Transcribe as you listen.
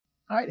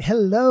All right.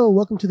 Hello.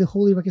 Welcome to the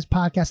Holy Ruckus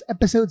Podcast,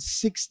 episode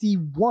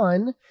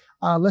 61.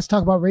 Let's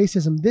talk about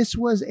racism. This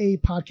was a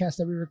podcast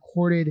that we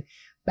recorded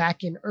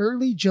back in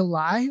early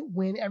July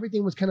when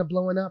everything was kind of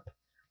blowing up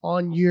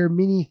on your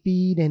mini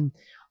feed and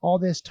all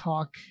this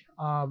talk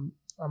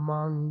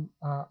among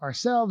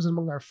ourselves,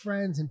 among our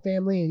friends and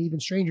family and even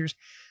strangers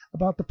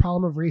about the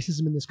problem of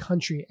racism in this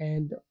country.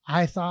 And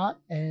I thought,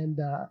 and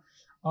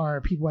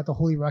our people at the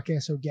Holy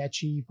Ruckus,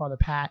 Ogechi, Father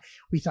Pat,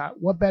 we thought,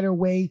 what better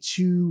way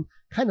to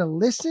kind of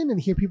listen and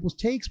hear people's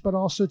takes, but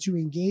also to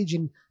engage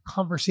in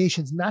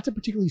conversations, not to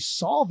particularly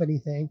solve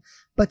anything,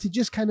 but to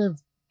just kind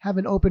of have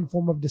an open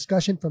form of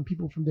discussion from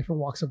people from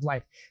different walks of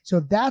life. So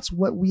that's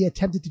what we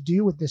attempted to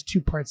do with this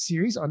two-part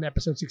series on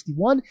episode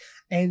 61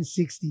 and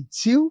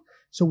 62.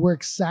 So we're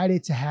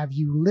excited to have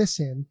you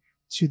listen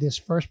to this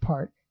first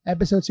part.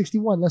 Episode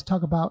 61, let's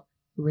talk about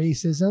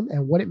racism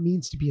and what it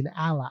means to be an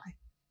ally.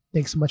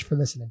 Thanks so much for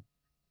listening.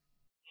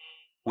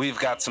 We've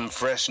got some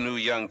fresh new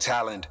young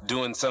talent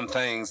doing some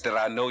things that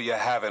I know you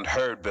haven't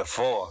heard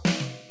before.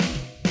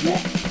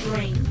 Let's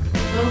bring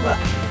the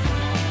ruckus.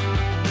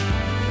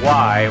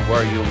 Why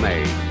were you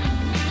made?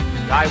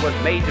 I was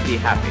made to be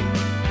happy.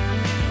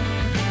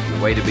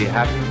 The way to be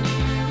happy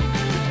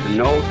is to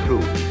know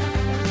truth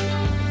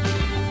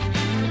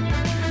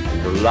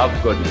and to love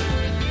goodness.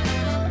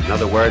 In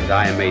other words,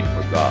 I am made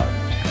for God.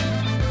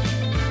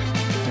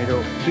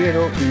 Pero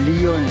quiero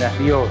lío en las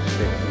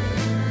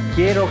dioses.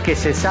 Quiero que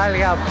se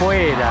salga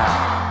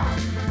afuera.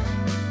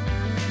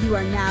 You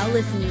are now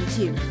listening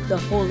to the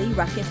Holy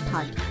Ruckus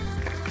Podcast.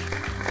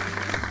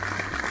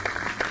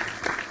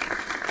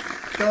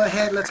 Go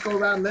ahead. Let's go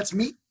around. Let's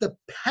meet the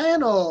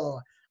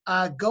panel.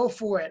 Go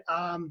for it.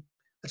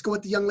 Let's go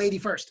with the young lady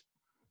first.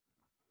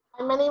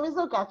 Hi, my name is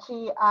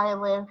Ogechi. I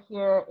live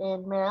here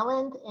in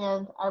Maryland,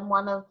 and I'm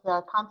one of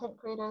the content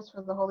creators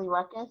for the Holy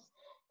Ruckus,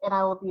 and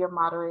I will be your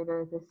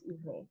moderator this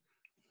evening.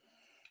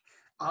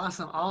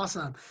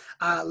 Awesome.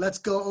 Let's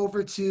go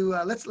over to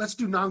let's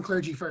do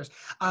non-clergy first.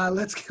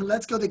 Let's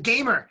go to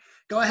gamer.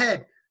 Go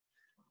ahead.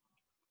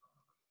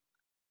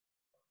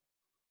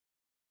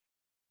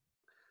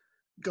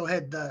 Go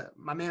ahead,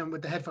 my man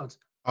with the headphones.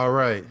 All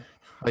right.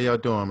 How y'all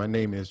doing? My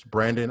name is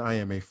Brandon. I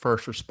am a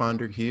first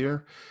responder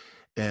here.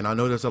 And I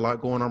know there's a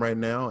lot going on right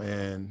now.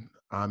 And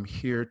I'm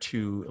here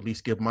to at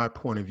least give my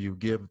point of view,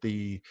 give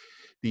the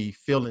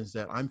feelings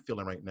that I'm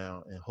feeling right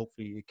now. And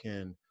hopefully it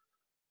can,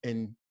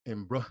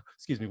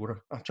 excuse me,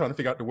 I'm trying to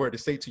figure out the word to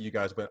say to you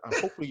guys, but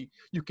hopefully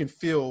you can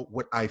feel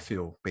what I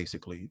feel,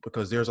 basically,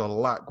 because there's a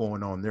lot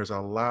going on. There's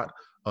a lot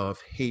of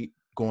hate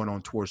going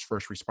on towards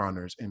first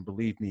responders. And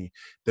believe me,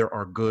 there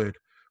are good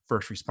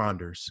first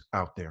responders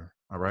out there.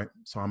 All right.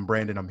 So I'm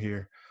Brandon. I'm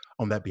here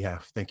on that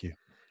behalf. Thank you.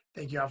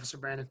 Thank you, Officer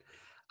Brandon.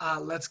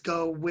 Let's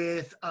go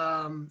with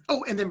and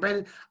then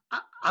Brandon,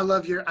 I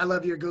love your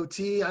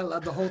goatee. I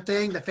love the whole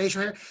thing, the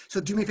facial hair.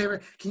 So do me a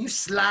favor. Can you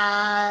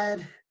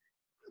slide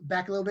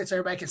back a little bit so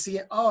everybody can see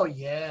it? Oh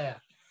yeah.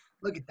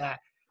 Look at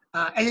that.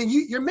 And then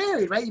you're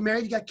married, right? You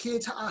married, you got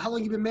kids. How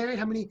long you been married?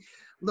 How many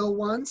little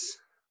ones?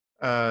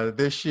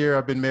 This year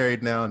I've been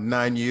married now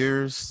 9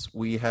 years.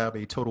 We have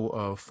a total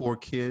of 4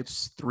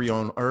 kids, 3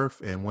 on earth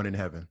and 1 in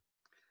heaven.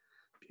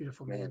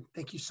 Beautiful, man.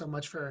 Thank you so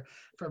much for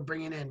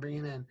bringing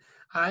in.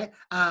 All right.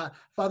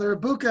 Father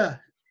Ibuka,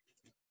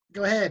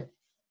 go ahead.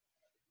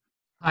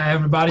 Hi,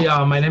 everybody.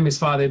 My name is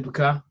Father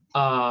Ibuka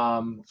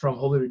from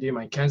Holy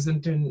Redeemer in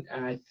Kensington.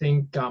 And I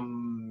think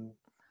I'm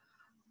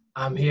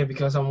here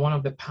because I'm one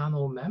of the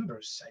panel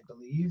members, I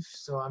believe.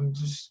 So I'm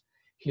just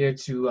here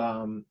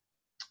to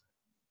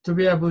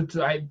be able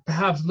to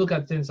perhaps look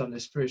at things on the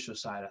spiritual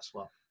side as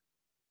well.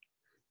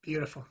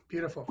 Beautiful.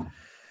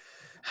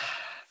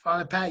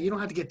 Father Pat, you don't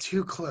have to get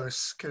too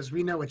close because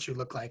we know what you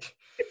look like.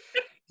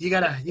 You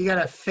got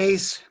a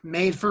face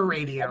made for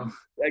radio.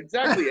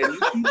 Exactly, and you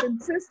keep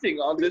insisting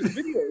on this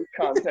video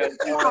content.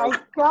 Oh my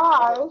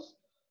gosh.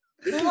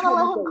 You're going to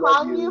let him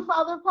climb you,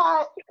 Father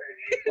Pat?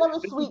 You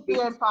have a sweet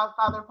beard,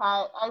 Father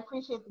Pat. I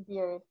appreciate the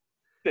beard.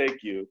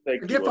 Thank you.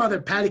 Forget Father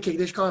Patty Cake.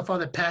 They should call it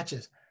Father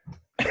Patches.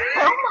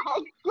 Oh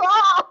my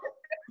God.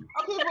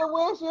 Okay, but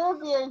where's your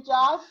beard,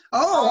 Josh?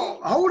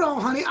 Oh, hold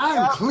on, honey. I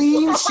am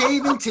clean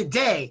shaven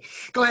today.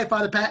 Go ahead,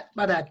 Father Pat.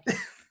 My bad.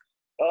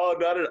 Oh,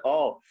 not at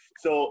all.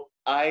 So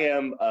I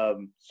am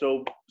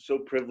so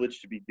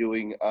privileged to be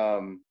doing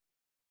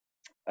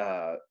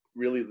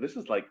really, this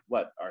is like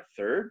what, our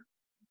third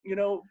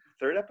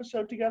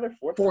episode together?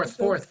 Fourth.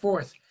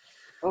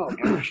 Oh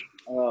gosh.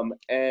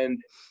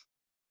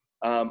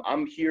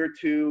 I'm here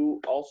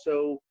to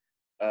also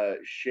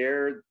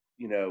share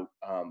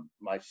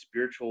my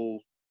spiritual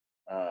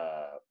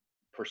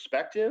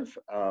perspective,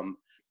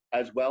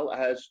 as well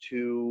as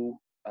to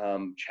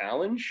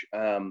challenge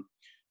the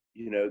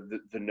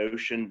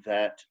notion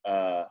that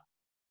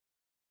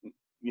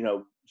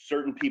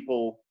certain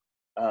people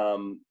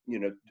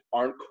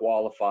aren't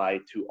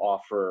qualified to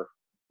offer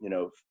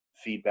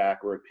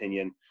feedback or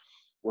opinion.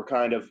 We're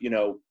kind of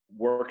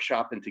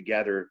workshopping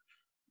together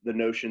the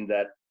notion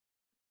that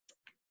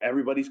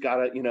everybody's got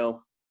to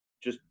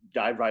just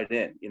dive right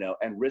in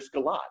and risk a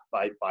lot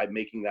by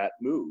making that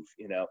move.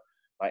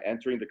 by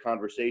entering the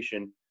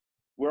conversation,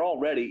 we're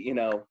already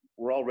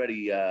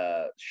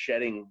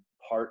shedding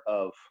part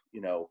of,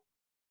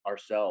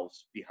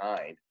 ourselves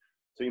behind.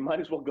 So you might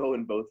as well go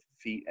in both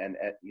feet, and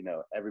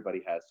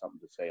everybody has something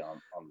to say on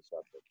the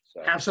subject.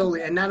 So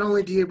Absolutely. And not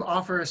only do you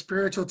offer a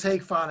spiritual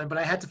take, Father, but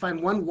I had to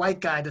find one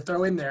white guy to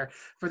throw in there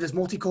for this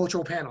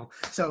multicultural panel.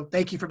 So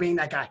thank you for being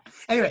that guy.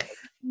 Anyway.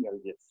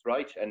 It's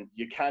right. And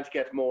you can't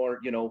get more,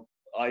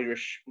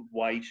 Irish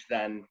white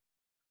than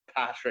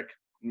Patrick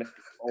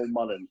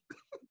O'Mullen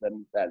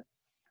than that.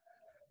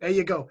 There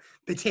you go.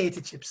 Potato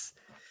chips.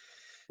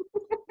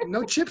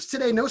 No chips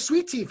today. No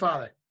sweet tea,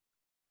 Father.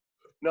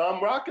 No,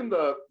 I'm rocking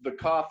the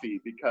coffee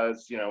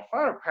because,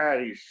 Father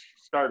Patty's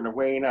starting to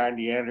wane on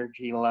the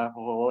energy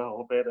level a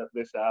little bit at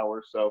this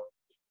hour. So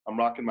I'm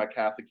rocking my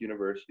Catholic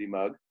University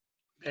mug.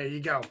 There you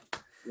go.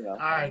 Yeah. All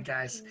right,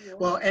 guys.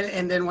 Well,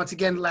 and then once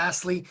again,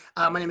 lastly,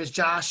 my name is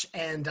Josh,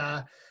 and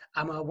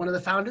I'm one of the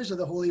founders of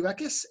the Holy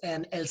Ruckus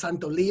and El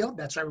Santo Leo.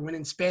 That's right, we went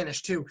in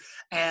Spanish too.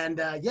 And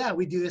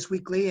we do this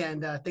weekly.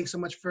 And thanks so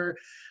much for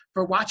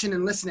watching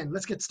and listening.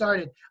 Let's get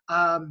started.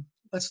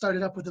 Let's start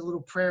it up with a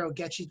little prayer.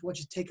 Ogechi, why don't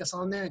you take us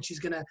on there? And she's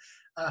going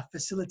to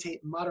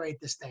facilitate and moderate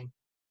this thing.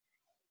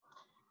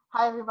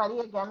 Hi, everybody.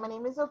 Again, my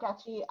name is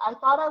Ogechi. I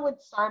thought I would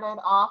start it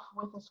off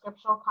with a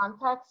scriptural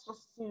context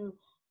just to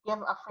give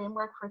a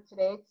framework for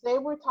today. Today,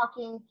 we're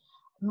talking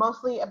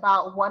mostly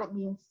about what it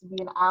means to be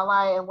an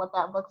ally and what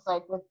that looks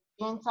like with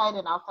inside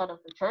and outside of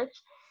the church.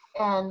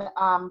 And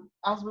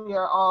as we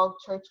are all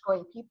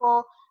church-going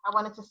people, I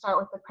wanted to start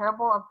with the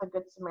parable of the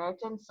Good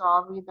Samaritan. So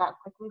I'll read that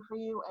quickly for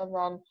you and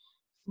then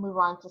move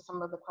on to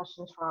some of the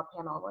questions for our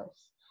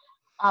panelists.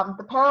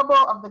 The parable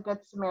of the Good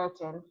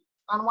Samaritan.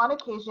 On one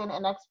occasion,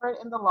 an expert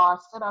in the law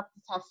stood up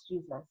to test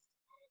Jesus.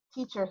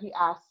 Teacher, he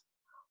asked,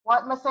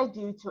 what must I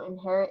do to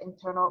inherit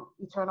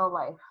eternal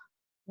life?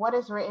 What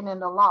is written in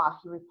the law?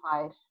 He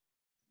replied.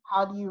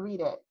 How do you read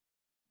it?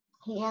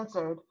 He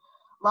answered,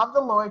 love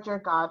the Lord your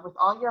God with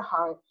all your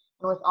heart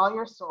and with all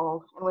your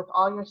soul and with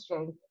all your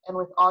strength and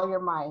with all your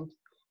mind,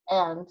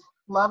 and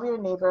love your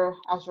neighbor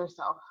as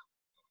yourself.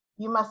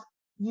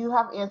 You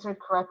have answered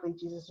correctly,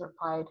 Jesus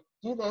replied.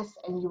 Do this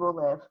and you will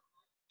live.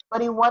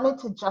 But he wanted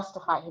to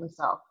justify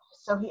himself.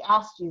 So he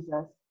asked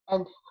Jesus,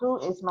 and who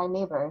is my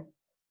neighbor?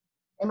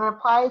 In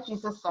reply,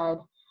 Jesus said,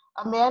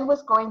 a man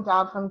was going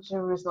down from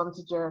Jerusalem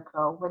to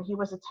Jericho when he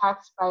was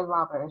attacked by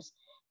robbers.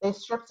 They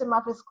stripped him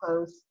of his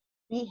clothes,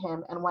 beat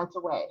him, and went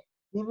away,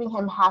 leaving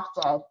him half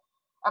dead.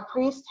 A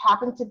priest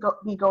happened to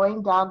be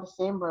going down the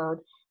same road,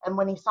 and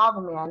when he saw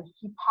the man,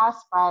 he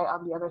passed by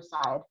on the other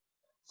side.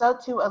 So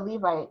too a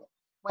Levite,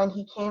 when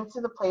he came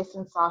to the place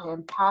and saw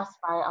him, passed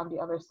by on the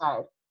other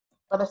side.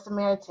 But a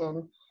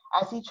Samaritan,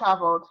 as he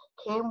traveled,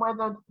 came where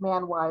the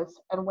man was,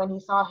 and when he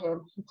saw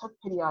him, he took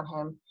pity on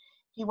him.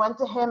 He went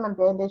to him and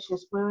bandaged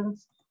his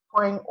wounds,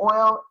 pouring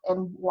oil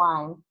and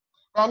wine.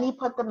 Then he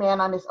put the man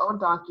on his own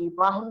donkey,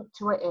 brought him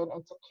to an inn,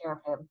 and took care of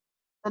him.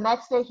 The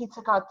next day he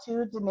took out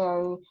 2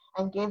 denarii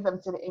and gave them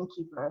to the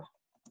innkeeper.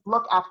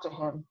 Look after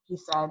him, he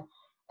said,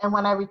 and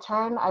when I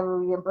return, I will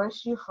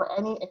reimburse you for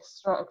any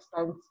extra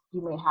expense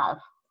you may have.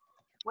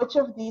 Which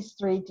of these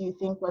 3 do you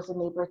think was a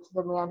neighbor to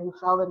the man who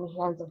fell in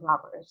the hands of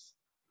robbers?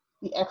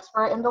 The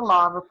expert in the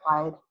law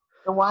replied,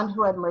 the one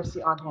who had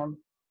mercy on him.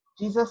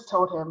 Jesus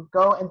told him,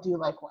 go and do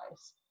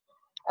likewise.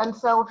 And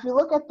so if you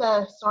look at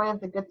the story of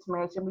the Good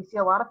Samaritan, we see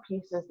a lot of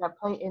pieces that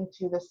play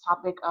into this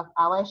topic of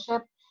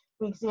allyship.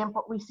 We see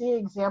an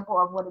example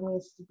of what it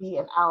means to be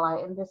an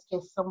ally, in this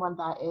case, someone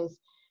that is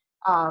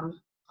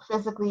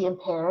physically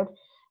impaired.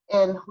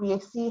 And we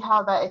see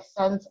how that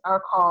extends our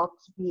call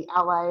to be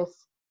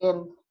allies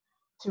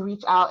to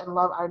reach out and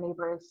love our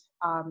neighbors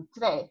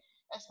today,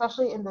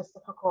 especially in this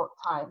difficult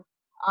time.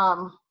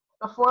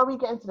 Before we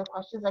get into the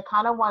questions, I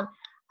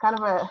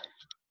I'm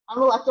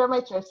a lecturer at my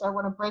church, so I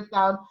want to break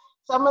down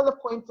some of the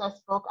points that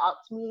spoke out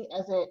to me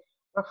as it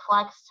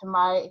reflects to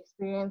my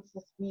experience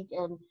this week,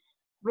 and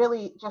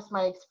really just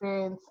my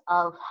experience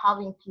of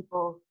having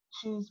people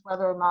choose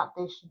whether or not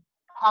they should,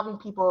 having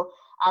people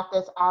act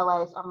as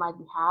allies on my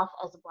behalf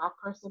as a Black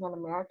person in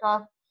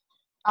America.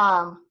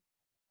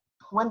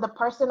 When the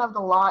person of the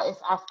law is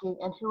asking,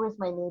 and who is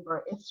my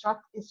neighbor, it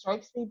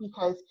strikes me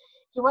because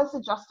he wants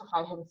to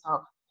justify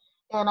himself.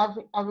 And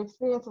I've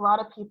experienced a lot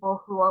of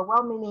people who are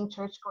well-meaning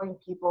church-going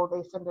people.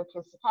 They send their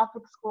kids to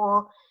Catholic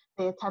school,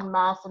 they attend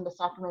Mass and the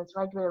sacraments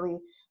regularly,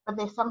 but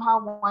they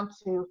somehow want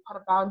to put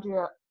a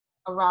boundary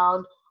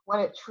around what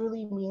it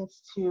truly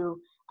means to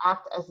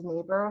act as a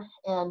neighbor.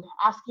 And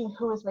asking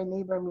who is my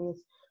neighbor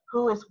means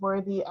who is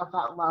worthy of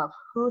that love?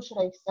 Who should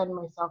I extend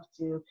myself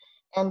to?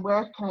 And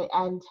where can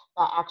I end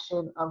that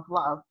action of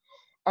love?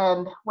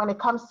 And when it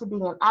comes to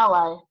being an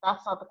ally,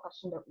 that's not the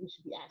question that we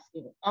should be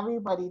asking.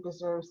 Everybody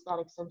deserves that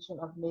extension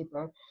of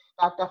neighbor,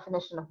 that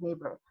definition of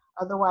neighbor.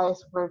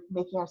 Otherwise, we're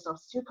making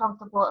ourselves too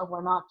comfortable and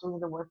we're not doing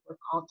the work we're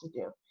called to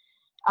do.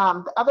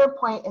 The other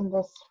point in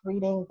this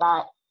reading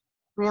that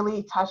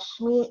really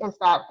touched me is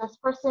that this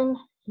person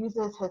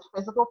uses his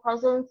physical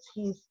presence.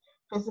 He's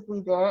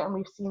physically there, and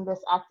we've seen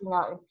this acting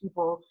out in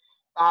people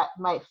that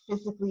might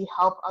physically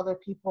help other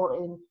people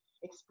in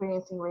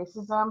experiencing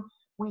racism.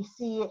 We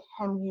see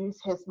him use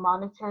his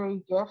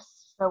monetary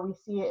gifts. So we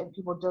see it in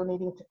people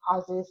donating to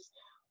causes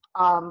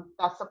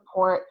that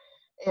support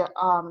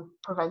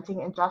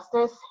preventing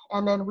injustice.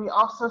 And then we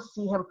also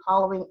see him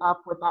following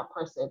up with that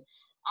person.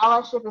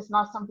 Allyship is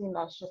not something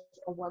that's just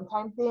a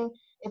one-time thing.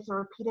 It's a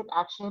repeated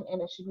action,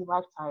 and it should be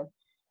lifetime.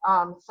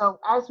 So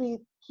as we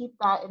keep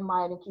that in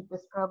mind and keep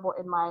this parable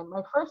in mind,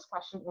 my first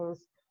question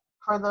is,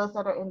 for those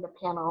that are in the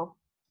panel,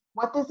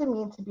 what does it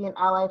mean to be an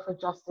ally for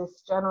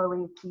justice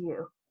generally to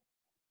you?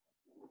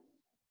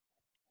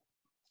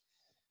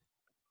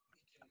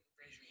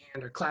 Raise your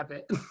hand or clap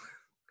it.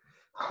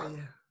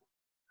 Yeah.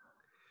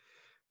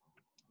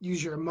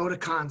 Use your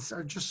emoticons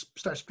or just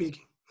start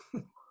speaking.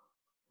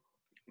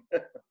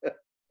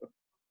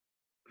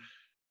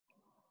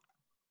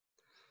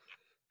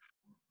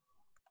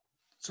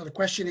 So the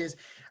question is,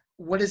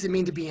 what does it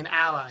mean to be an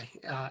ally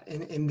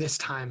in this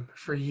time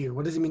for you?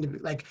 What does it mean to be,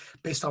 like,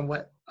 based on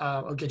what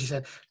Ogechi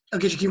said?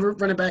 Ogechi, can you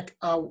run it back?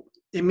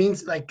 It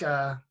means like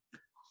an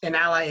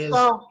ally is...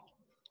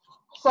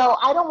 So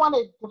I don't want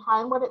to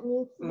define what it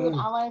means to be an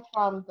ally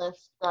from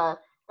the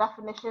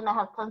definition. I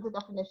have tons of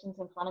definitions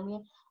in front of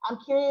me. I'm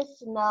curious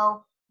to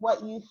know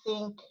what you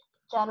think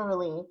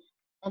generally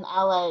an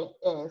ally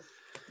is.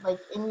 Like,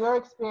 in your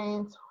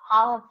experience,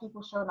 how have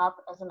people shown up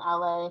as an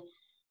ally?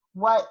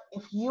 What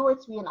if you were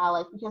to be an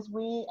ally? Because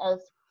we as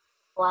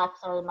Blacks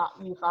are not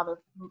you, Father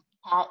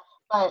Pat,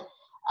 but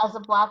as a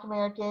Black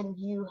American,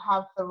 you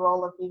have the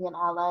role of being an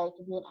ally. You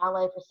can be an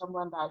ally for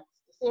someone that's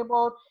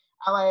disabled,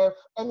 ally of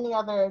any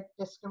other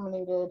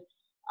discriminated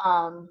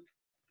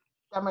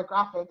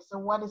demographic. So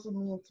what does it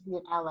mean to be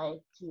an ally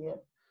to you?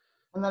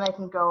 And then I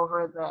can go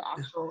over the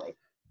actual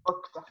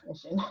book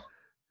definition.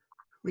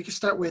 We can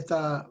start with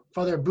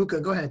Father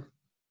Ibuka. Go ahead.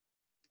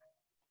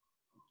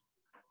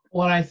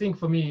 Well, I think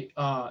for me,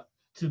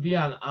 to be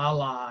an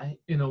ally,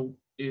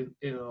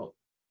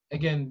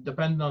 again,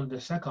 depending on the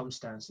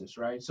circumstances,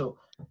 right? So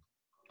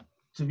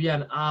to be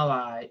an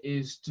ally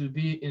is to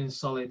be in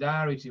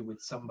solidarity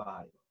with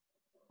somebody,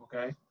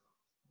 okay?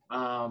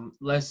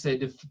 Let's say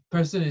the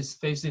person is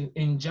facing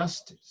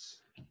injustice.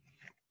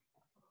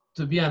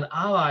 To be an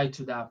ally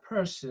to that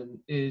person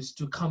is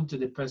to come to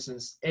the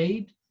person's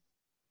aid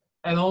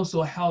and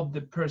also help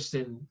the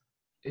person,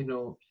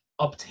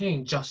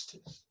 obtain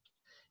justice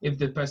if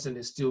the person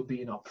is still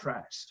being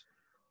oppressed.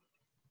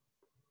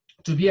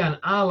 To be an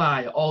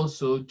ally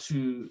also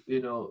to,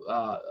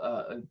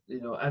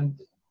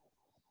 and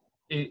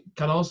it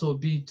can also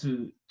be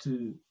to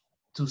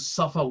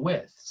suffer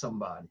with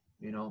somebody,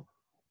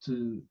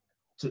 to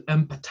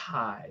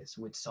empathize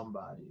with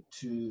somebody,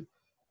 to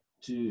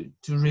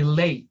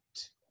relate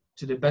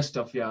to the best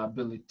of your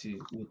ability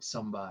with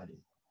somebody.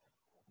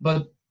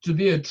 But to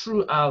be a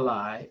true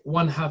ally,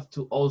 one have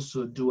to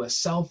also do a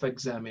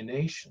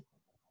self-examination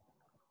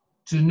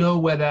to know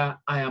whether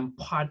I am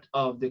part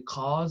of the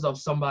cause of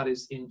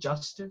somebody's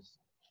injustice,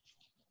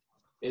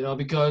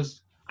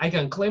 because I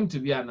can claim to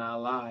be an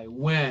ally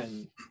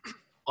when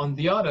on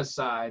the other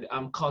side,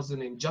 I'm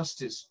causing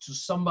injustice to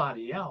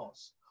somebody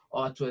else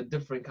or to a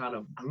different kind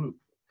of group.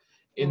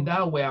 In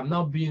that way, I'm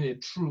not being a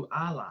true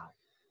ally.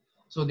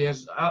 So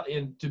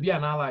to be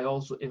an ally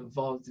also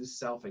involves this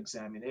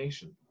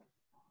self-examination.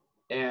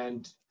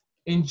 And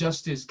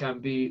injustice can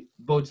be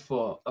both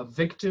for a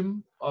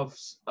victim of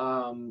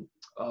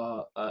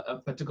a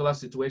particular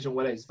situation,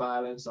 whether it's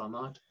violence or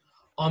not,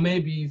 or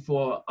maybe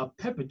for a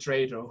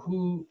perpetrator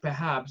who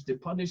perhaps the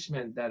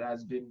punishment that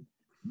has been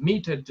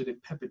meted to the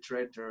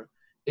perpetrator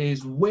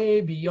is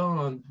way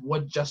beyond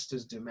what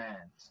justice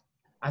demands.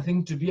 I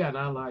think to be an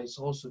ally is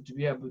also to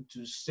be able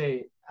to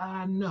say,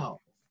 no,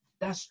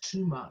 that's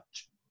too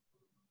much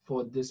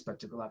for this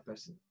particular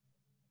person,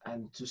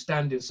 and to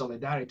stand in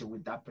solidarity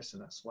with that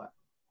person as well.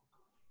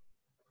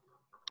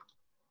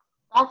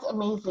 That's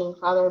amazing,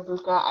 Father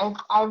Ibuka.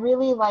 I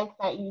really like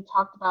that you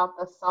talked about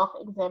the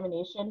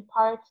self-examination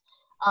part,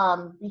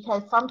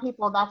 because some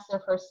people, that's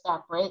their first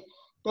step, right?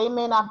 They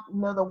may not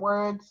know the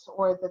words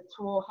or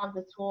have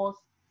the tools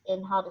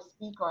in how to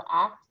speak or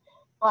act,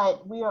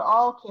 but we are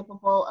all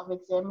capable of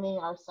examining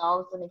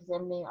ourselves and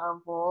examining our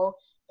role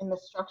in the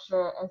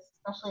structure,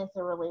 especially as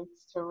it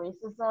relates to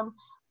racism,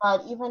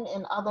 but even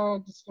in other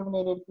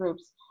discriminated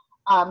groups.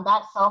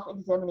 That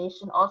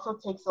self-examination also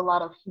takes a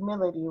lot of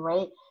humility,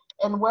 right?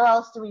 And where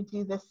else do we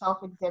do this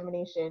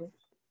self-examination?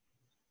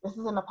 This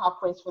isn't a pop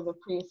quiz for the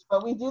priest,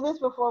 but we do this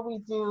before we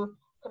do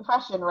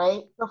confession,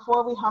 right?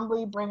 Before we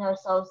humbly bring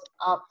ourselves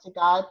up to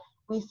God,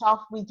 we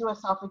do a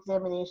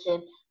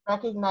self-examination,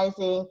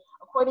 recognizing,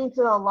 according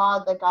to the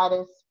law that God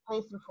has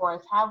placed before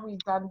us, have we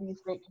done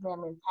these great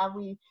commandments? Have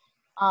we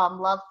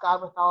loved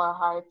God with all our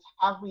hearts?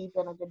 Have we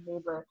been a good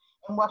neighbor?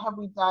 And what have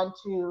we done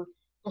to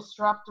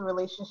disrupt the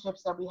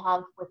relationships that we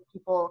have with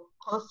people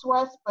close to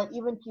us, but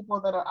even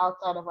people that are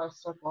outside of our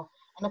circle?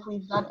 And if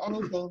we've done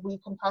anything, we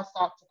confess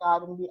that to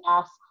God and we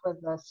ask for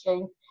the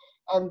strength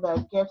and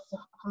the gifts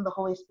from the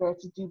Holy Spirit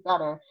to do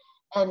better.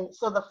 And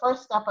so the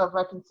first step of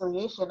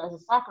reconciliation as a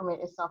sacrament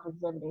is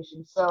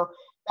self-examination. So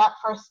that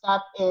first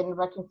step in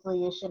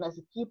reconciliation as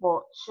a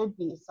people should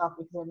be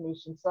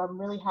self-examination. So I'm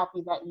really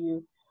happy that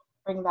you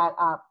bring that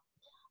up.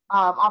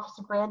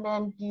 Officer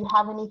Brandon, do you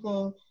have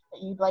anything that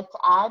you'd like to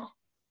add?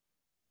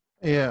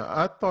 Yeah,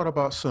 I thought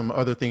about some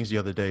other things the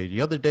other day.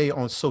 The other day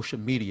on social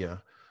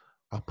media,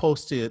 I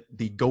posted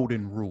the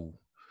golden rule,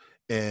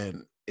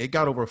 and it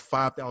got over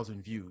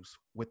 5,000 views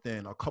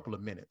within a couple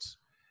of minutes.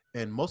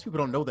 And most people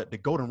don't know that the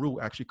golden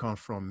rule actually comes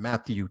from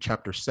Matthew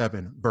chapter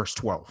 7, verse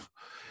 12.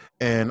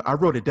 And I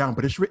wrote it down,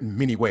 but it's written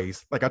many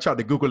ways. Like I tried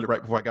to Google it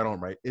right before I got on,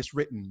 right? It's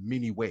written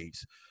many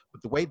ways.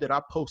 But the way that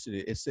I posted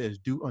it, it says,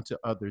 do unto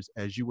others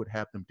as you would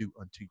have them do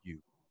unto you.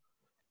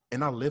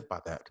 And I live by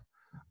that.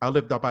 I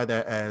live by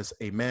that as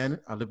a man.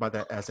 I live by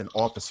that as an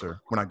officer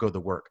when I go to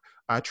work.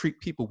 I treat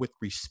people with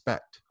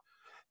respect.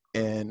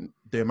 And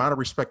the amount of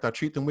respect I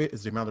treat them with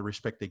is the amount of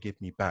respect they give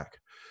me back.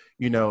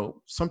 You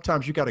know,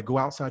 sometimes you got to go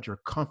outside your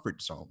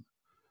comfort zone.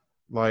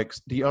 Like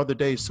the other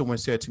day, someone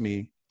said to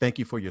me, thank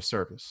you for your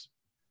service.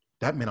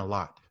 That meant a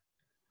lot.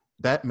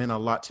 That meant a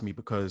lot to me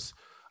because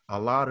a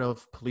lot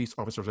of police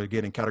officers are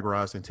getting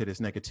categorized into this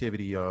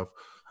negativity of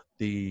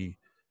the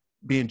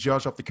being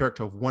judged off the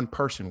character of one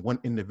person, one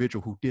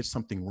individual who did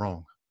something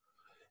wrong.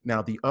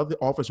 Now, the other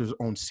officers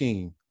on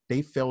scene,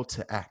 they failed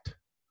to act.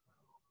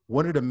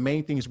 One of the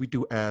main things we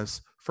do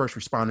as first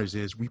responders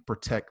is we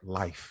protect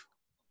life.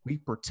 We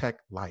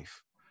protect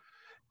life.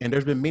 And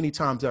there's been many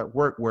times at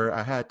work where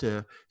I had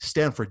to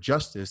stand for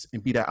justice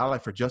and be that ally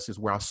for justice,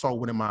 where I saw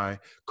one of my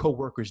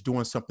coworkers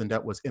doing something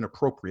that was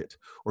inappropriate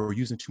or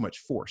using too much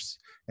force.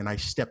 And I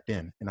stepped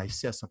in and I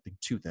said something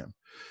to them.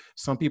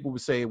 Some people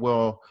would say,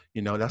 well,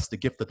 you know, that's the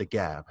gift of the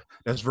gab.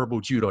 That's verbal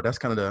judo. That's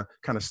kind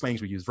of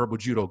slangs we use, verbal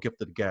judo,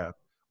 gift of the gab.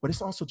 But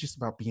it's also just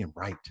about being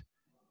right.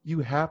 You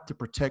have to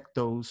protect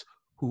those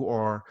who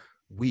are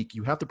weak.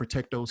 You have to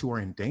protect those who are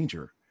in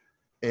danger.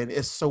 And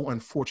it's so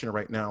unfortunate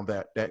right now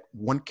that that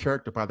one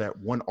character by that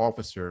one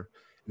officer,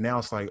 now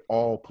it's like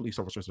all police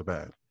officers are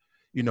bad.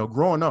 You know,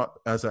 growing up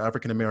as an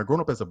African American,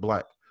 growing up as a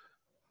Black,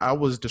 I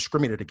was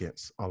discriminated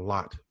against a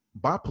lot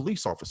by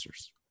police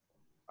officers.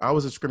 I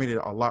was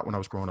discriminated a lot when I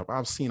was growing up.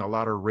 I've seen a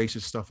lot of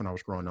racist stuff when I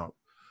was growing up.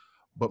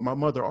 But my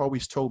mother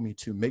always told me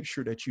to make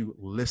sure that you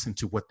listen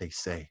to what they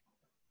say.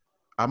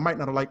 I might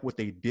not like what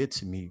they did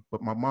to me,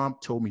 but my mom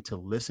told me to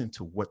listen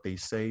to what they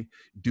say,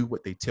 do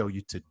what they tell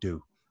you to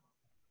do.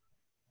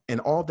 And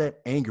all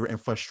that anger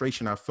and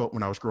frustration I felt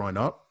when I was growing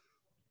up,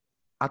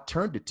 I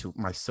turned it to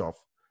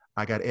myself.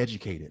 I got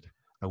educated.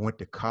 I went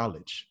to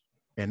college.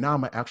 And now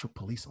I'm an actual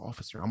police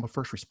officer. I'm a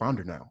first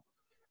responder now.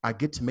 I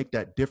get to make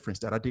that difference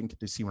that I didn't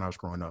get to see when I was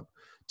growing up.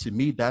 To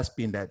me, that's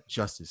being that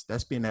justice.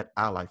 That's being that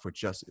ally for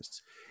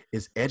justice,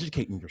 is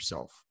educating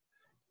yourself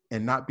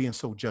and not being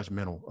so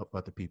judgmental of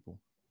other people.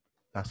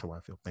 That's how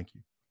I feel. Thank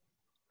you.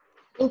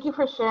 Thank you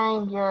for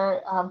sharing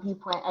your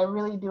viewpoint. I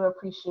really do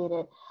appreciate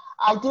it.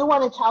 I do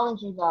want to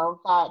challenge you,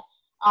 though, that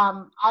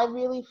I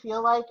really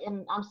feel like,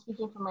 and I'm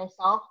speaking for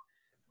myself,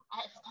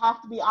 I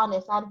have to be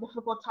honest, I had a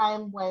difficult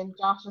time when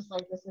Josh was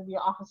like, this is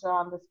your officer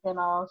on this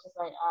panel. I was just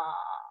like,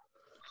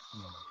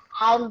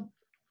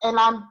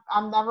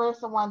 I'm never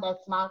someone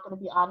that's not going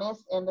to be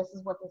honest, and this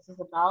is what this is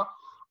about.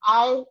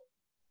 I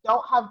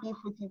don't have beef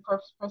with you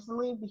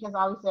personally because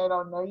obviously I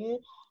don't know you,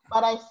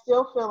 but I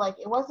still feel like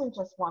it wasn't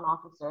just one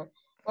officer.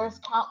 There's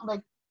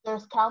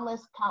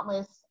countless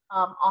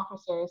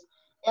officers.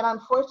 And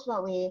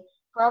unfortunately,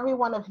 for every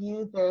one of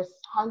you, there's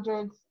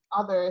hundreds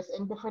others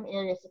in different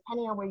areas,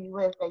 depending on where you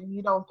live, that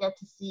you don't get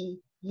to see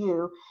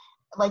you.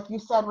 Like you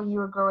said, when you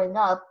were growing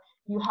up,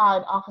 you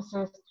had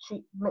officers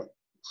treat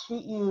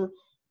you,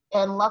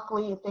 and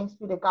luckily, thanks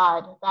be to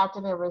God, that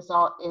didn't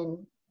result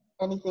in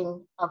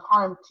anything of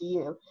harm to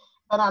you.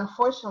 But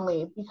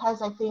unfortunately,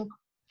 because I think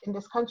in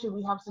this country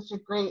we have such a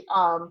great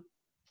power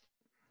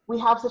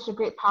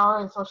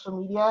in social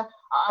media,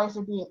 our eyes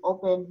are being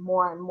opened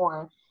more and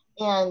more.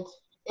 And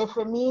if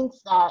it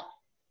means that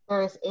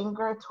there is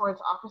anger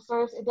towards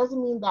officers, it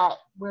doesn't mean that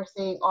we're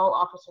saying all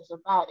officers are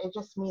bad. It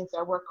just means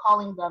that we're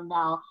calling them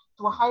now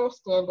to a higher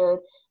standard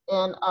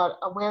and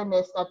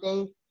awareness that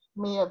they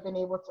may have been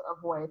able to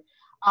avoid.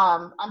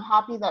 I'm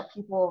happy that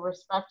people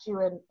respect you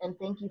and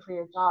thank you for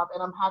your job,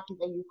 and I'm happy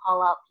that you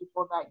call out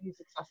people that use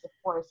excessive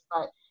force.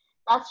 But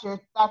that's your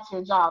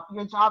job.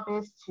 Your job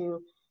is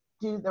to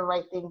do the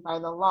right thing by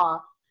the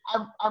law.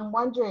 I'm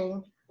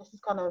wondering. This is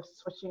kind of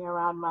switching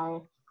around my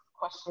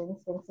questions.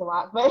 Thanks a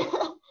lot, but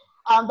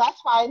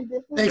that's fine.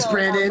 Thanks,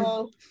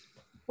 Brandon.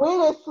 Way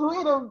to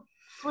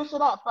switch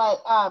it up.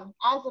 But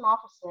as an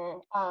officer,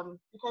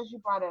 because you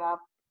brought it up,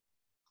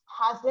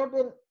 has there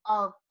been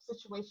a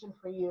situation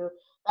for you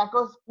that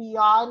goes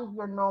beyond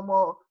your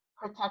normal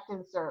protect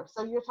and serve?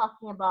 So you're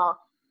talking about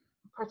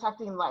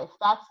protecting life.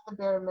 That's the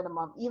bare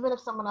minimum. Even if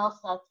someone else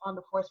that's on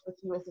the force with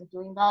you isn't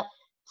doing that,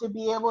 to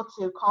be able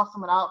to call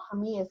someone out, for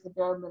me, is the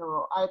bare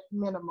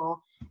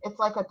minimal. It's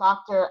like a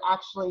doctor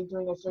actually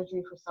doing a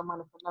surgery for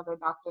someone if another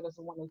doctor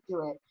doesn't want to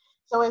do it.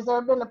 So has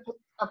there been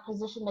a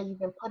position that you've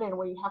been put in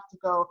where you have to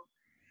go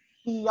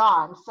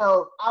beyond.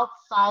 So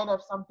outside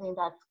of something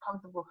that's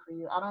comfortable for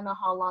you. I don't know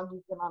how long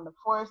you've been on the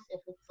force,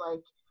 if it's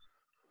like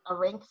a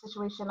rank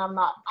situation.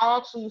 I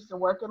actually used to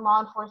work in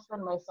law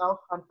enforcement myself,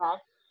 fun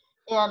fact.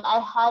 And I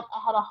had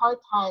a hard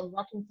time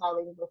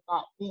reconciling with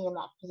that, being in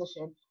that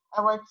position.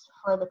 I worked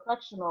for the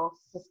correctional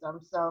system,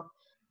 so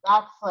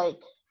that's like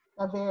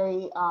a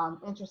very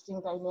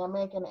interesting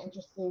dynamic and an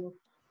interesting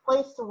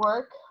place to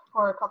work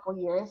for a couple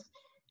years.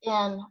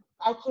 And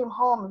I came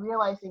home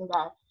realizing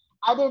that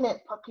I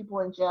didn't put people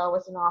in jail,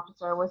 was an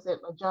officer,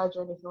 wasn't a judge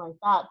or anything like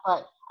that,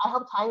 but I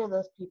helped hire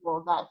those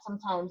people that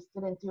sometimes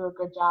didn't do a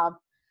good job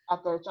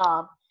at their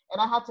job.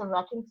 And I had to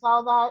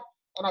reconcile that,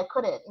 and I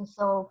couldn't. And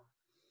so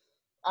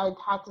I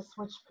had to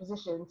switch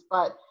positions.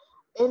 But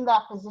in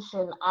that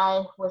position,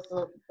 I was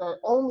the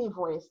only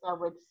voice that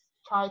would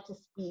try to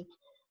speak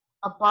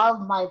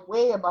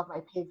way above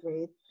my pay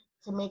grade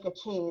to make a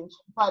change.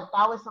 But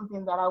that was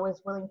something that I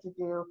was willing to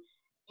do.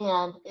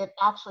 And it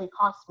actually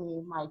cost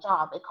me my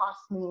job. It cost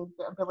me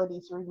the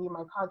ability to renew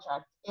my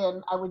contract,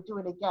 and I would do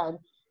it again.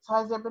 So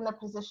has there been a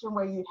position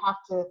where you'd have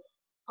to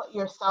put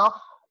yourself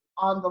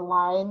on the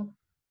line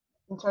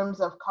in terms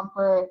of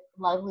comfort,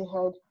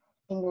 livelihood,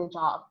 in your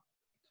job?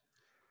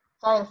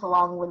 Sorry, it's a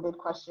long-winded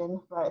question,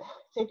 but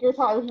take your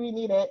time if you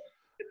need it.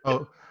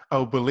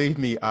 Oh, believe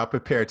me, I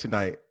prepared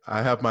tonight.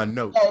 I have my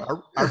notes.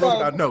 I wrote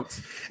down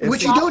notes.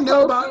 What you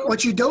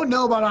don't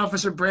know about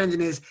Officer Brandon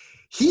is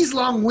he's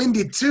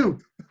long-winded too.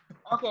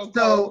 Okay.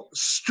 So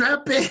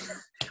strap in.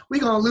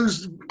 We're gonna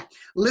lose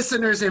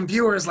listeners and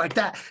viewers like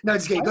that. No,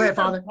 just kidding. Go ahead,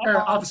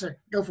 officer.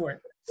 Go for it.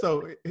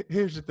 So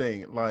here's the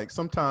thing. Like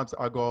sometimes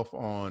I go off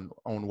on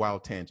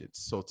wild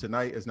tangents. So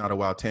tonight is not a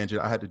wild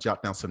tangent. I had to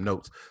jot down some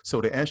notes. So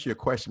to answer your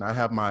question, I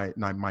have my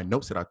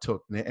notes that I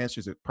took, and it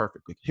answers it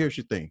perfectly. Here's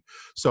your thing.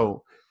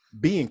 So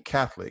being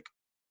Catholic,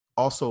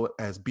 also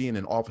as being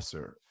an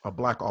officer, a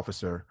Black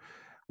officer,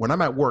 when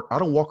I'm at work, I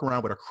don't walk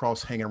around with a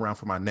cross hanging around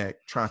from my neck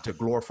trying to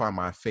glorify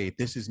my faith.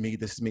 This is me.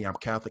 I'm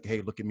Catholic. Hey,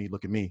 look at me.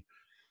 Look at me.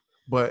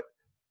 But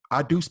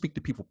I do speak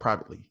to people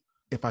privately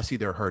if I see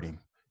they're hurting.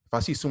 If I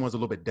see someone's a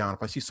little bit down,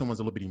 if I see someone's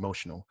a little bit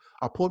emotional,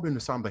 I'll pull them in the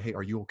side and be like, hey,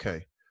 are you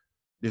okay?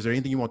 Is there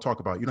anything you want to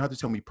talk about? You don't have to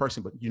tell me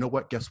personally, but you know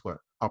what? Guess what?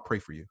 I'll pray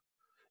for you.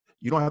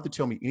 You don't have to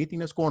tell me anything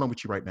that's going on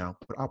with you right now,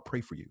 but I'll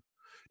pray for you.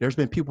 There's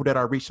been people that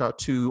I reached out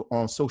to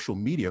on social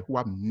media who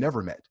I've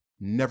never met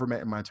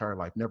in my entire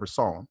life, never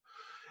saw them.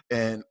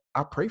 And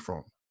I pray for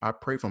them. I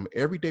pray for them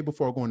every day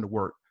before I go into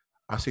work.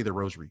 I say the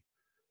rosary.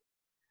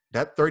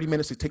 That 30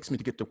 minutes it takes me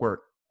to get to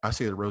work, I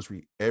say the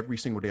rosary every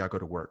single day I go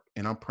to work.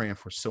 And I'm praying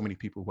for so many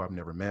people who I've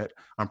never met.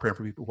 I'm praying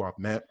for people who I've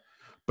met.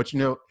 But, you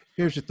know,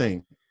 here's the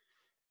thing.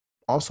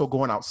 Also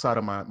going outside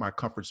of my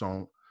comfort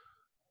zone,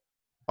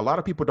 a lot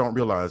of people don't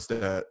realize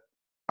that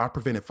I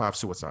prevented 5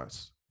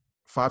 suicides.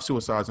 5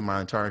 suicides in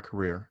my entire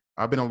career.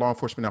 I've been in law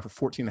enforcement now for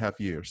 14 and a half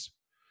years.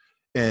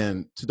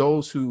 And to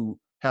those who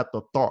had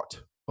the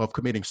thought of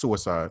committing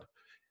suicide,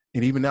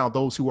 and even now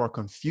those who are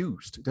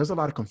confused, there's a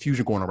lot of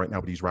confusion going on right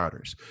now with these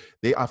riders.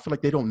 I feel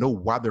like they don't know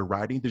why they're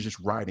riding. They're just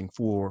riding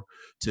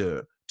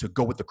to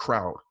go with the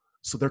crowd.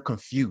 So they're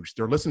confused.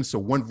 They're listening to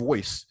one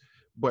voice,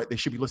 but they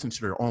should be listening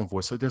to their own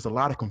voice. So there's a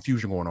lot of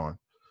confusion going on.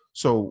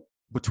 So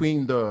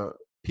between the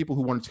people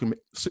who wanted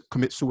to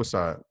commit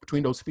suicide,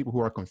 between those people who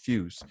are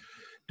confused,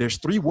 there's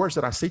 3 words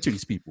that I say to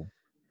these people.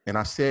 And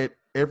I said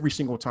every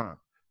single time,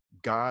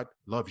 God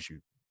loves you.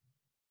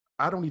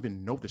 I don't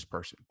even know this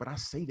person, but I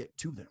say that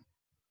to them.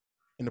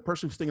 And the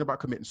person who's thinking about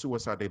committing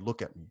suicide, they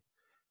look at me.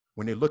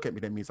 When they look at me,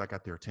 that means I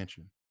got their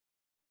attention.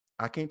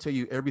 I can't tell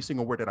you every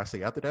single word that I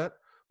say after that,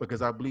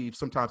 because I believe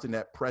sometimes in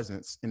that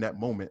presence, in that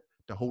moment,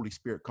 the Holy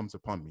Spirit comes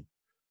upon me.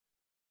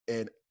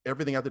 And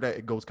everything after that,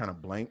 it goes kind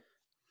of blank,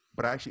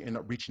 but I actually end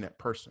up reaching that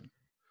person.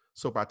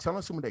 So by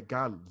telling someone that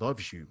God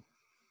loves you,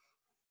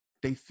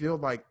 they feel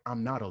like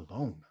I'm not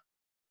alone.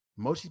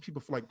 Most of these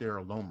people feel like they're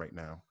alone right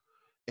now,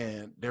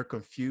 and they're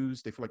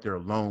confused. They feel like they're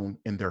alone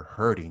and they're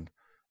hurting.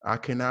 I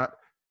cannot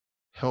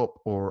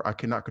help, or I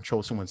cannot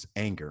control someone's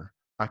anger.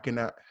 I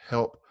cannot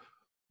help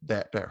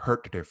that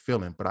hurt that they're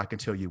feeling, but I can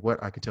tell you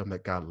what, I can tell them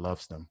that God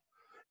loves them.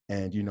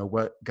 And you know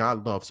what?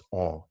 God loves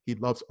all. He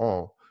loves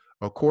all.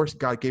 Of course,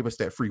 God gave us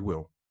that free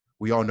will.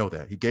 We all know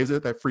that. He gave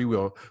us that free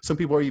will. Some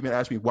people are even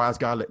asking me, why is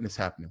God letting this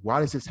happen?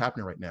 Why is this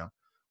happening right now?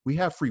 We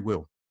have free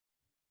will.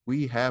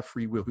 We have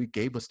free will. He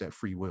gave us that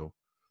free will.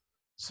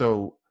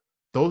 So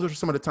those are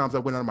some of the times I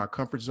went out of my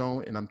comfort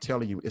zone, and I'm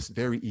telling you, it's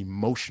very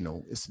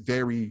emotional. It's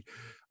very,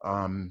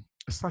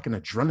 it's like an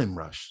adrenaline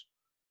rush.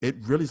 It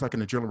really is like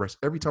an adrenaline rush.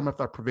 Every time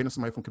after I prevented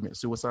somebody from committing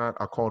suicide,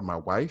 I called my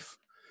wife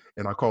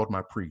and I called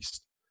my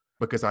priest,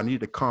 because I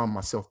needed to calm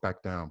myself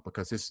back down,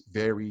 because it's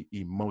very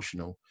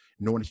emotional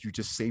knowing that you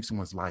just saved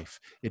someone's life.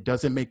 It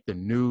doesn't make the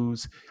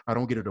news. I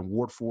don't get an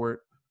award for it,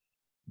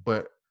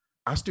 but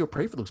I still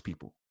pray for those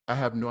people. I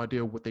have no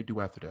idea what they do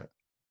after that.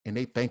 And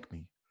they thank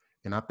me,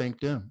 and I thank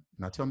them,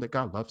 and I tell them that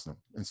God loves them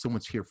and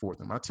someone's here for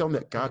them. I tell them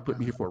that God put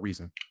me here for a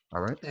reason.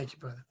 All right. Thank you,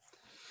 brother.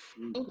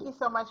 Thank you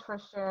so much for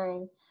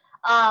sharing.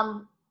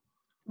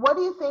 what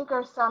do you think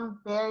are some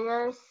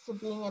barriers to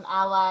being an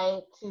ally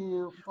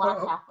to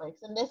Black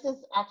Catholics? And this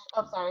is actually,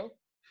 oh, sorry.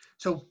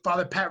 So,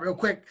 Father Pat, real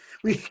quick,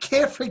 we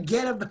can't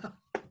forget about.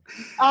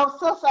 Oh,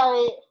 so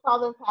sorry,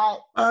 Father Pat.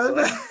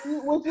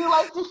 Would you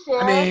like to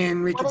share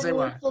we can what say it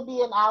why. means to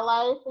be an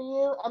ally for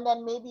you, and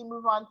then maybe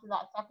move on to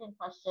that second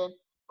question?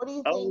 What do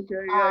you think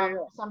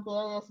some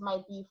barriers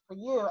might be for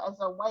you as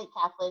a white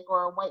Catholic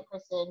or a white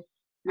person,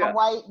 a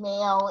white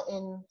male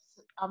in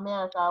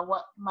America?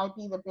 What might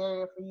be the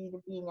barrier for you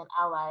to being an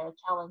ally or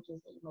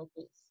challenges that you might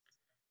face?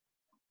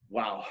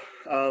 Wow.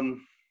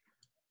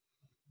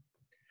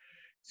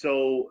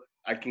 So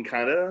I can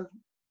kind of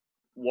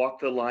walk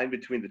the line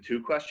between the two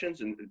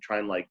questions and try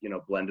and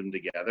blend them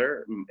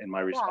together in my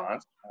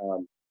response.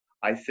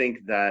 I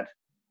think that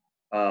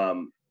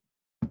some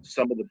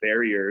of the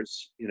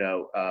barriers,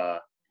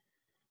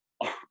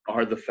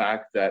 are the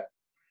fact that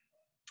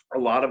a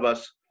lot of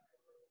us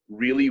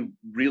really,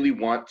 really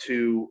want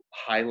to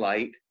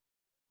highlight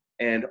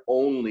and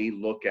only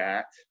look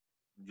at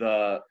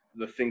the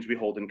things we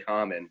hold in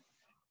common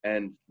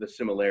and the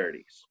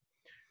similarities.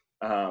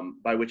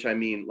 By which I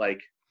mean,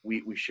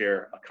 we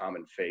share a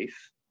common faith,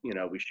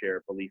 we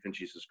share belief in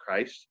Jesus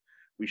Christ,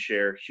 we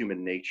share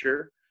human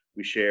nature,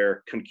 we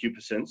share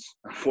concupiscence.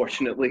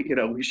 Unfortunately,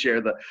 we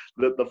share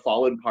the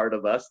fallen part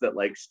of us that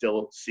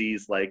still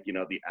sees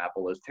the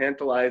apple as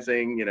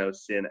tantalizing,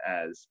 sin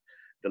as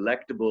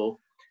delectable.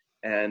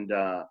 And,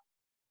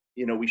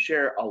 we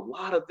share a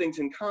lot of things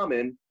in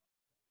common.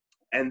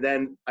 And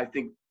then I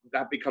think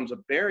that becomes a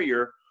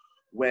barrier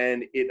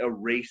when it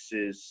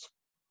erases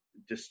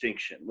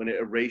distinction, when it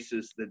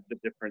erases the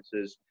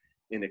differences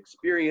in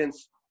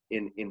experience,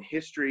 in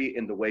history,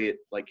 in the way it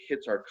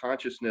hits our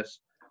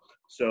consciousness.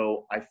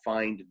 So I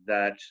find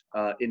that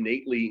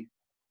innately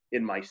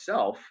in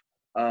myself,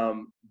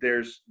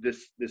 there's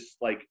this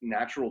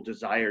natural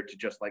desire to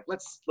just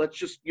let's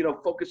just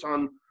focus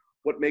on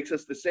what makes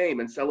us the same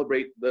and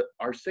celebrate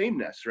our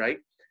sameness, right?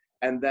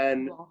 And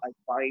then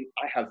I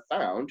have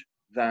found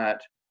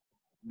that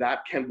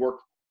can work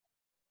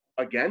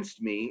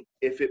against me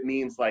if it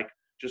means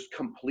just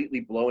completely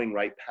blowing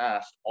right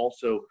past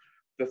also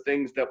the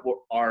things that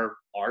are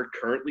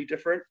currently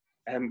different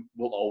and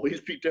will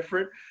always be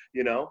different,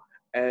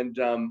 and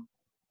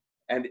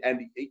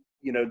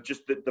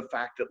just the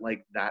fact that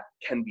that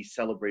can be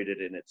celebrated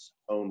in its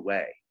own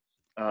way.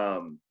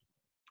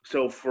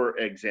 So for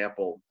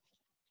example,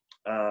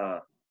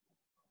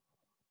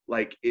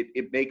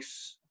 it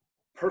makes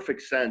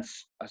perfect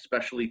sense,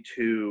 especially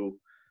to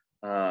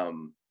a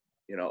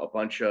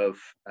bunch of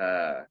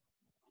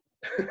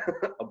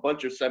a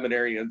bunch of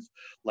seminarians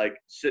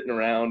sitting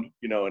around,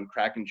 and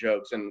cracking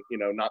jokes. And,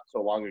 not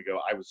so long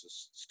ago, I was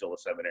still a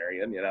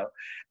seminarian,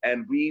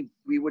 and we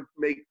would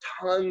make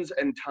tons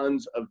and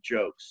tons of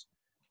jokes,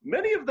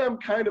 many of them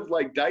kind of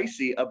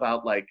dicey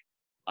about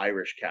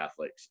Irish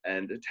Catholics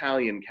and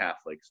Italian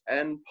Catholics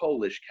and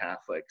Polish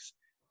Catholics,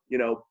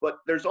 but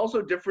there's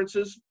also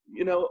differences,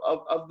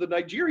 of the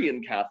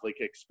Nigerian Catholic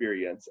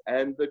experience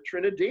and the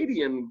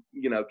Trinidadian,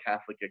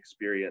 Catholic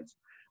experience.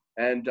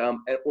 And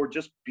or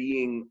just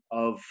being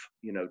of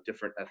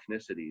different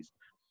ethnicities.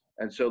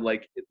 And so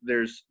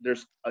there's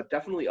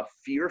definitely a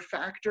fear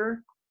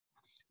factor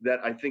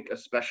that I think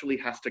especially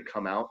has to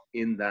come out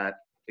in that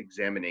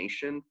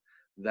examination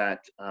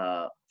that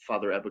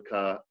Father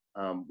Ebuka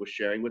was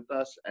sharing with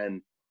us,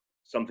 and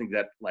something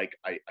that I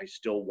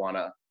want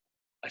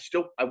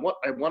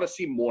to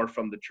see more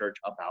from the church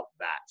about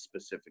that,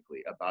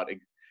 specifically about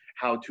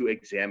how to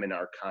examine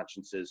our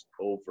consciences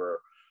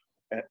over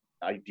an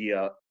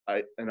idea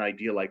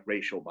like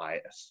racial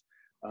bias,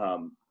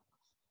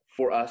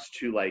 for us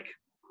to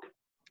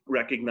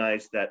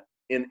recognize that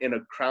in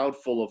a crowd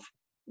full of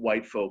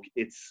white folk,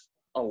 it's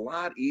a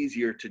lot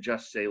easier to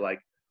just say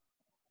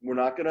we're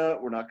not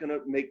gonna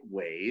make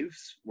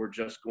waves, we're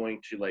just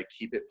going to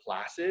keep it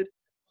placid,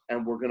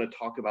 and we're going to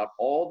talk about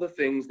all the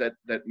things that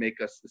make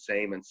us the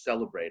same and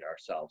celebrate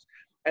ourselves.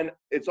 And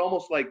it's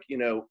almost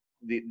the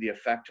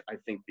effect, I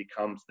think,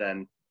 becomes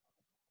then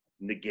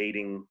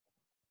negating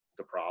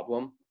the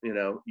problem.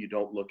 You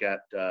don't look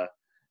at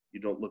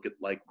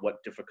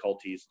what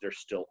difficulties there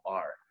still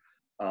are,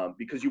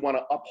 because you want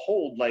to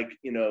uphold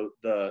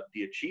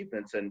the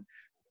achievements, and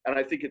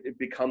I think it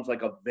becomes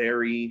a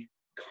very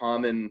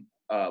common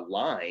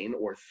line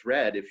or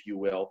thread, if you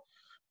will,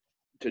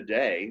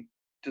 today,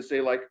 to say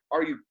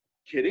are you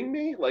kidding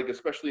me?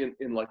 Especially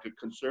in a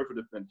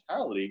conservative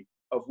mentality,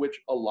 of which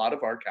a lot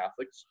of our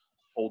Catholics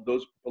hold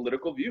those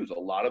political views. A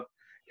lot of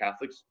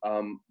Catholics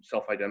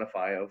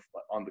self-identify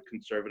on the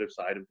conservative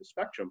side of the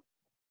spectrum.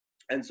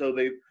 And so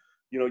they,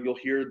 you'll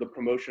hear the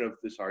promotion of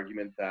this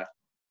argument that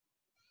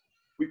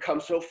we've come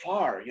so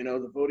far,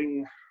 the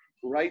Voting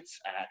Rights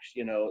Act,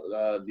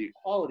 the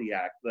Equality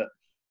Act,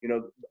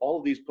 all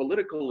of these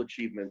political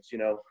achievements,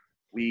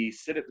 we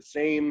sit at the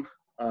same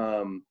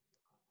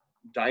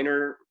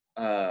diner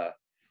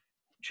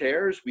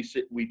chairs,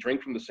 we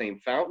drink from the same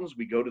fountains,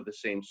 we go to the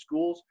same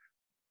schools.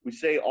 We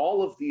say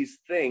all of these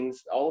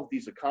things, all of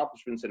these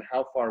accomplishments and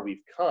how far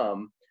we've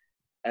come,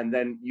 and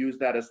then use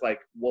that as like,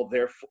 well,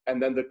 therefore,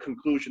 and then the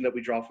conclusion that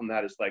we draw from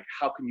that is like,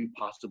 how can you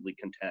possibly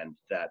contend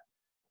that,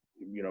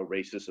 you know,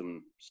 racism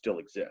still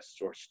exists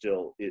or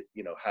still, it,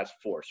 you know, has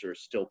force or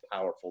is still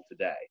powerful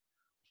today?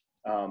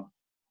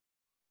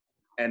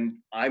 And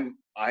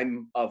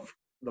I'm of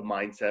the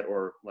mindset,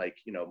 or like,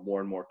 you know,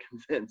 more and more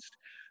convinced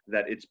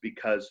that it's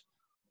because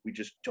we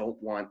just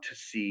don't want to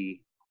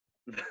see,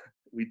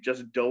 we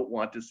just don't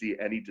want to see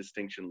any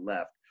distinction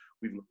left.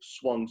 We've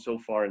swung so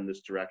far in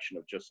this direction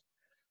of just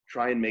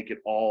try and make it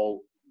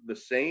all the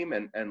same.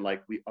 And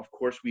like, we, of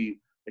course we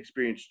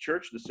experience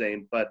church the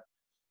same, but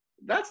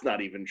that's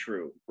not even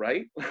true,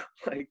 right?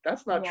 Like,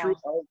 that's not true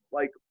of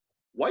like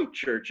white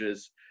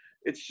churches.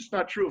 It's just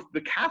not true of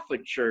the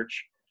Catholic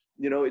Church.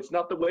 You know, it's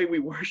not the way we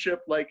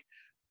worship. Like,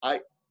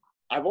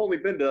 I've only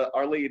been to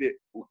Our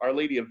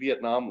Lady of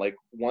Vietnam like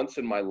once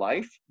in my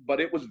life,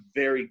 but it was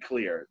very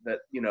clear that,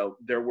 you know,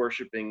 they're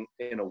worshiping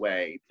in a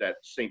way that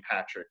St.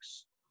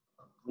 Patrick's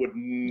would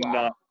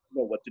not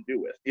know what to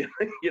do with.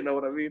 You know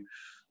what I mean?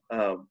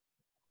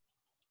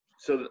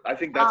 So I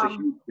think that's a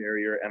huge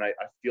barrier, and I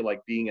feel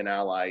like being an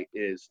ally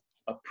is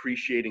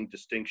appreciating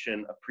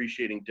distinction,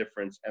 appreciating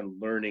difference,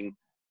 and learning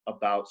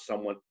about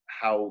someone,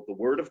 how the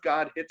Word of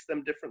God hits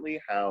them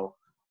differently, how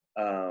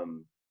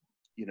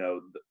you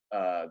know,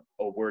 a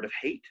word of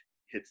hate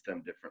hits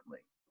them differently.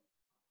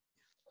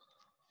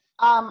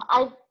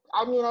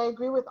 I mean, I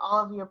agree with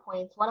all of your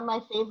points. One of my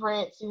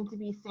favorite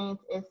soon-to-be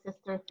saints is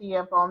Sister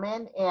Thea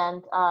Bowman,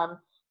 and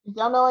if you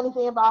don't know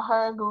anything about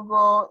her,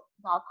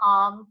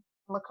 google.com,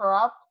 look her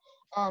up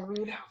and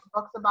read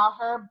books about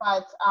her.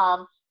 But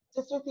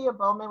Sister Thea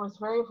Bowman was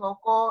very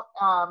vocal.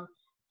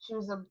 She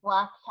was a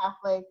Black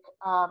Catholic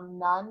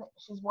nun.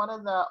 She's one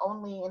of the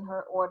only in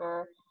her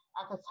order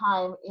at the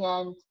time,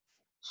 and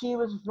she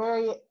was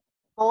very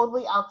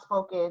boldly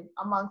outspoken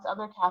amongst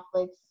other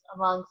Catholics,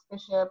 amongst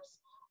bishops,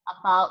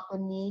 about the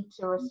need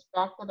to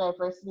respect the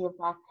diversity of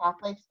Black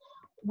Catholics.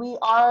 We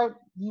are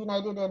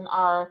united in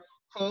our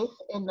faith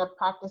in the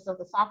practice of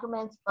the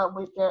sacraments, but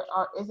there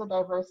is a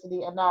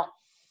diversity, and that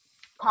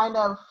kind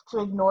of,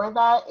 to ignore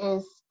that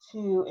is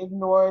to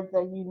ignore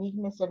the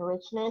uniqueness and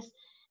richness.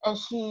 And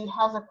she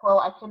has a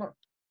quote, I couldn't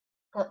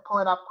pull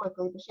it up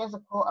quickly, but she has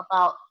a quote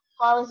about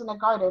flowers in a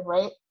garden,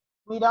 right?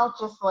 We don't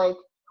just like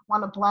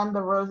want to blend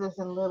the roses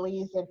and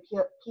lilies and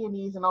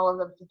peonies and all of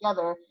them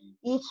together.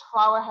 Each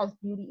flower has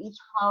beauty. Each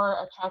flower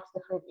attracts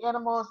different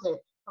animals. It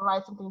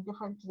provides something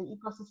different to the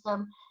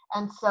ecosystem.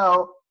 And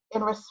so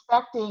in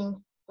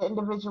respecting the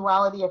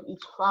individuality of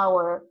each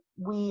flower,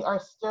 we are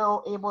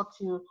still able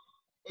to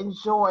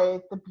enjoy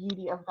the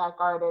beauty of that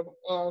garden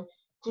and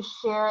to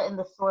share in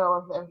the soil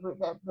of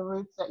the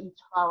roots that each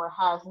flower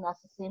has. And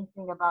that's the same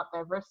thing about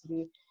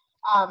diversity.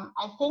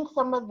 I think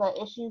some of the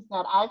issues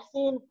that I've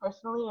seen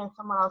personally, and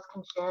someone else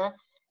can share,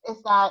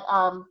 is that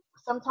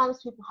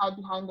sometimes people hide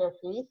behind their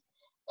faith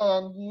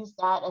and use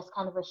that as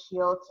kind of a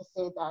shield to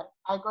say that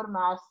I go to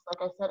Mass,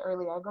 like I said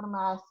earlier, I go to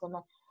Mass and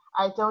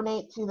I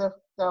donate to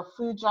the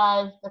food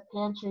drive, the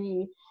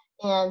pantry,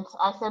 and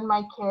I send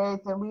my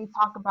kids, and we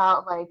talk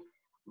about like,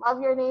 love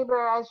your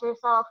neighbor as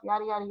yourself,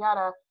 yada, yada,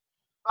 yada.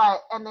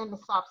 But, and then it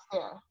stops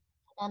there,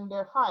 and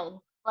they're fine.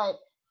 But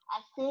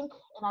I think,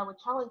 and I would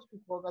challenge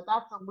people, that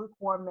that's a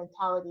lukewarm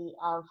mentality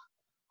of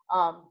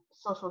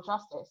social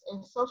justice.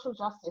 And social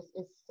justice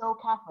is so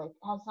Catholic.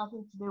 It has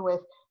nothing to do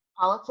with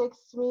politics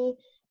to me.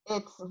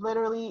 It's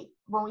literally,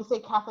 when we say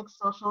Catholic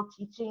social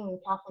teaching and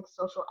Catholic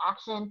social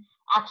action,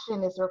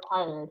 action is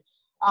required.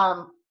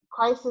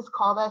 Christ has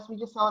called us, we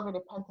just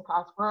celebrated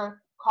Pentecost.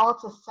 We're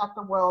called to set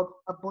the world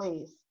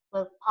ablaze.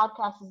 The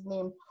podcast is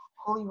named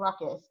Holy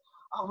Ruckus.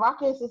 A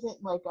ruckus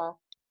isn't like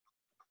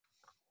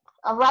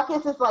a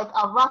ruckus is like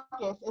a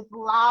ruckus. It's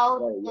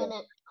loud, and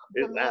it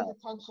demands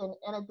attention,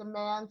 and it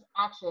demands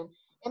action,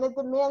 and it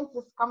demands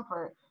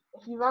discomfort.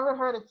 If you've ever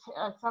heard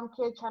of some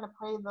kid trying to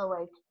play the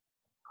like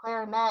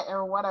clarinet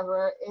or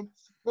whatever,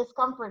 it's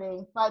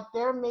discomforting, but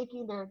they're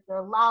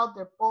loud,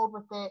 they're bold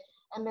with it,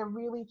 and they're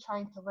really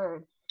trying to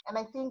learn. And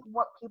I think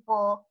what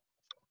people,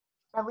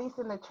 at least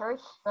in the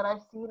church that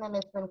I've seen, and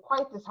it's been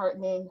quite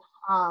disheartening,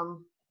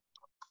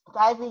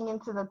 diving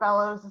into the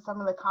bellows of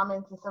some of the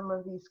comments in some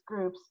of these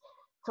groups,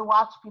 to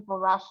watch people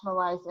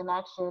rationalize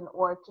inaction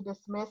or to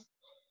dismiss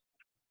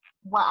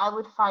what I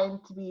would find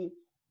to be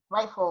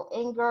rightful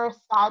anger,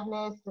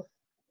 sadness,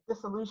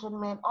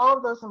 disillusionment. All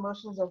of those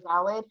emotions are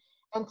valid.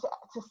 And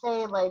to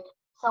say like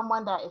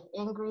someone that is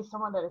angry,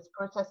 someone that is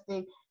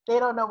protesting, they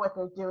don't know what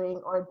they're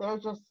doing, or they're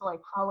just like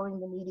following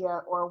the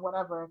media or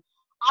whatever.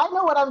 I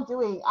know what I'm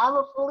doing. I'm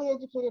a fully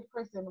educated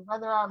person,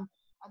 whether I'm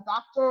a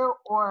doctor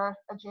or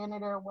a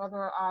janitor,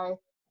 whether I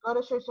go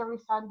to church every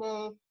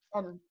Sunday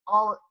and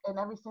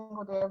every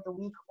single day of the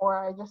week, or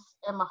I just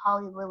am a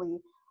Holly Lily.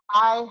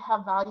 I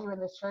have value in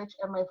the church,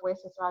 and my voice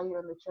has value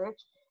in the church.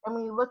 And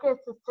when you look at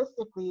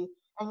statistically,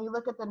 and you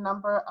look at the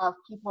number of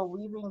people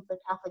leaving the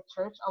Catholic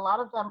Church, a lot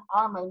of them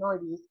are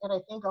minorities. And I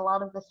think a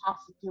lot of this has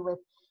to do with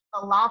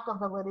the lack of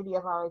validity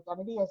of our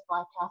identity as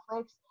Black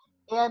Catholics,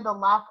 and the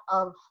lack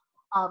of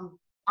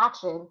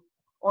action,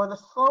 or the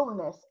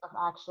slowness of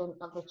action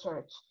of the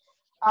church.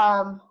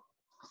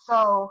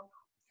 So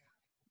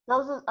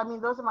those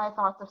are my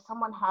thoughts. If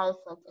someone has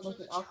like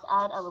anything else to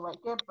add, I would like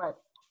it. But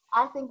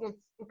I think it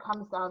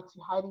comes down to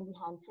hiding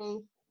behind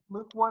faith,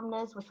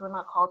 lukewarmness, which we're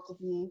not called to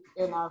be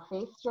in our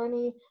faith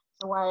journey.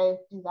 So why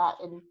do that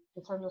in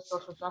terms of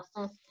social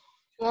justice?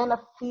 And a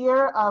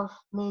fear of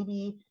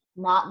maybe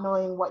not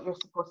knowing what you're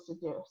supposed to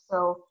do.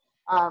 So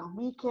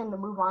we can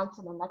move on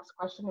to the next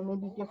question and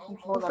maybe give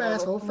people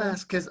hold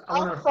fast, because I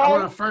want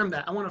to affirm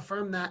that. I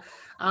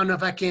don't know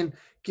if I can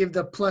give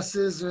the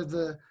pluses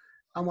or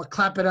I want to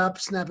clap it up,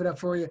 snap it up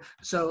for you.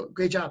 So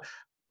great job.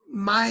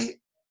 My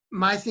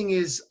thing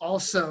is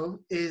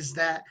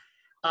that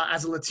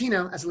as a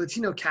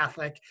Latino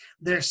Catholic,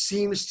 there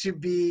seems to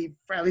be,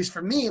 at least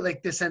for me,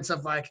 like this sense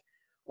of like,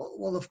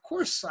 well, of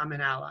course I'm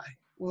an ally.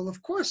 Well,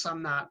 of course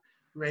I'm not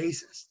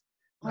racist,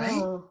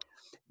 right?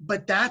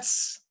 But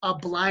that's a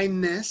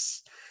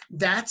blindness.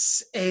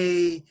 That's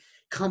a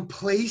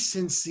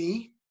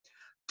complacency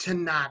to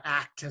not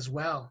act as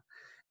well.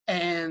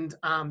 And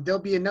there'll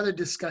be another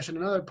discussion,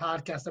 another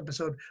podcast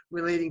episode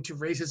relating to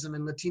racism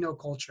and Latino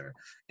culture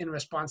in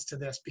response to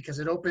this, because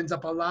it opens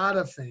up a lot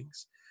of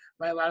things,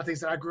 right? A lot of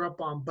things that I grew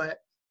up on. But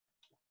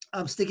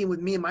sticking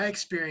with me and my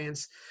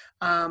experience,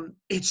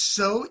 it's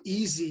so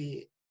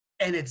easy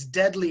and it's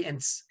deadly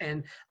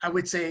and I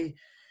would say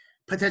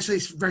potentially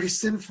very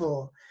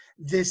sinful,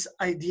 this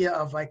idea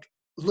of like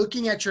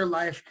looking at your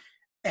life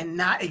and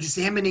not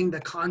examining the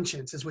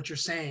conscience is what you're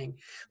saying.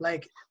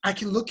 Like I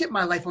can look at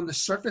my life on the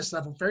surface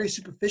level very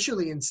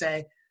superficially and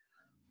say,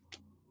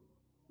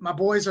 my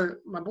boys are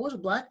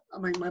black. I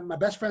mean, my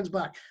best friend's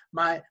black.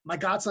 My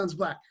godson's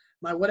black.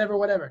 My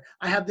whatever.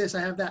 I have this,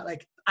 I have that.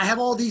 Like I have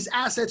all these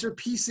assets or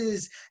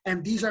pieces,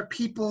 and these are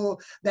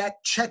people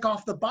that check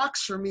off the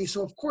box for me.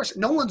 So of course,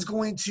 no one's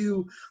going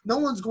to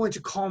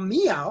call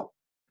me out,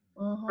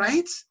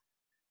 right?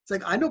 It's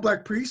like, I know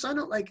black priests. I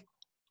know, like,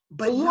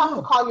 but you have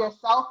to call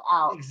yourself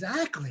out.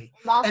 Exactly.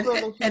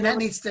 And that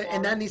needs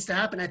to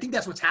happen. I think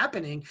that's what's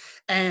happening.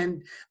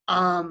 And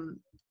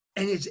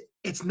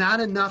it's not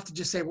enough to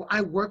just say, well,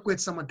 I work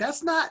with someone.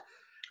 That's not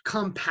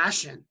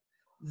compassion.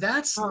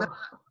 That's not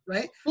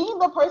right. Being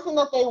the person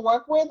that they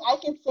work with, I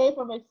can say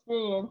from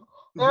experience,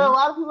 there are a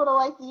lot of people that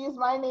like to use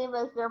my name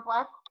as their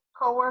black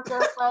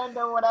coworker, friend,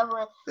 or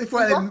whatever.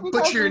 Before they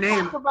butcher your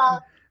name.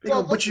 They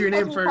gonna butcher your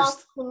name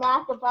first.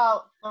 Smack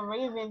about the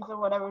Ravens or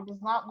whatever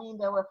does not mean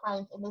that we're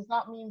friends, and does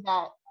not mean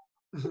that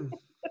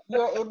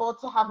you're able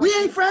to have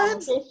a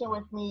conversation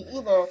with me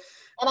either.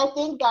 And I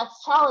think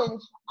that's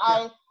challenge.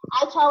 I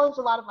challenge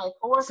a lot of my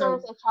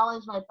coworkers. I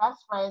challenge my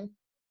best friends.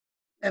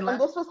 And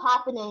this was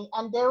happening,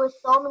 and there were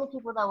so many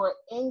people that were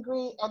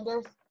angry, and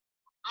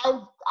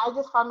I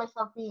just found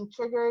myself being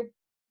triggered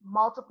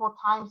multiple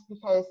times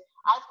because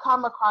I've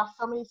come across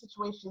so many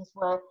situations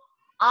where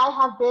I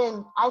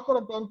could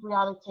have been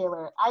Breonna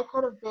Taylor. I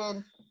could have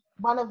been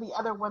one of the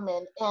other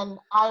women, and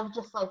I've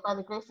just, like, by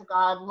the grace of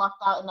God,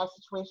 lucked out in that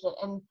situation.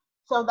 And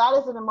so that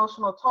is an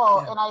emotional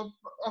toll. Yeah. And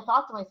I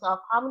thought to myself,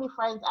 how many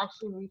friends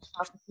actually reached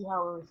out to see how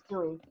I was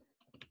doing?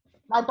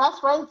 My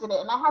best friends did it,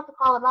 and I had to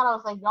call them out. I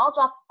was like, y'all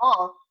dropped the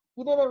ball.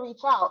 You didn't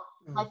reach out.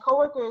 My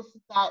coworkers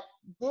that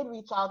did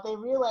reach out, they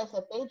realized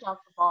that they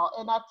dropped the ball,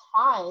 and that's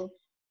fine.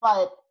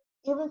 But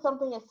even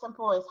something as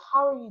simple as,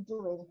 how are you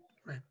doing?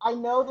 Right. I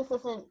know this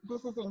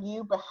isn't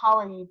you, but how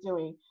are you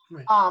doing?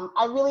 Right.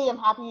 I really am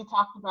happy you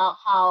talked about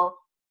how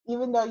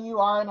even though you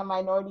are in a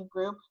minority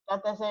group,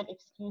 that doesn't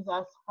excuse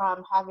us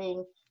from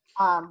having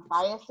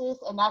biases,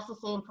 and that's the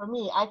same for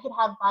me. I could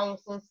have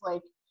biases,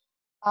 like,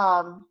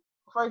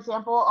 for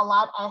example,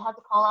 I had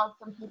to call out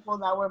some people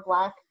that were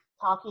Black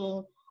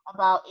talking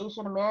about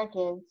Asian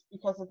Americans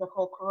because of the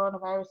whole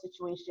coronavirus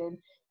situation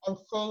and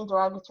saying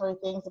derogatory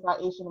things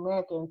about Asian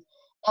Americans.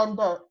 And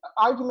the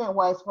argument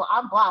was, well,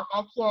 I'm Black.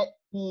 I can't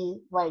be,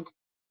 like,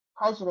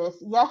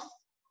 prejudiced. Yes,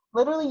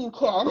 literally you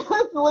can.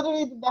 It's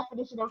literally the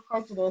definition of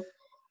prejudice.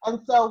 And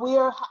so we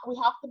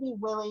have to be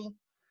willing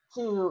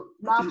to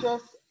not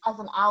just as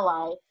an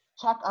ally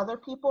check other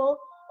people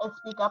and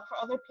speak up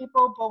for other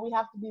people, but we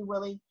have to be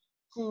willing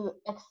to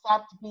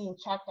accept being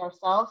checked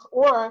ourselves,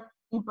 or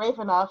be brave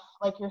enough,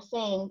 like you're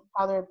saying,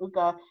 Father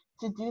Ibuka,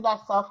 to do that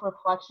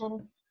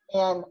self-reflection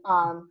and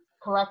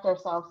correct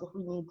ourselves if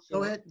we need to.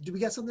 Go ahead. Do we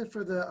got something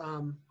for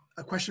the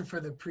a question for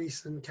the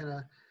priest and kind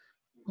of?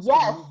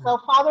 Yes. So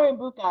Father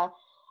Ibuka,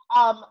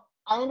 I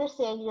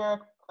understand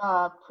you're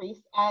a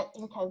priest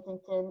in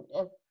Kensington.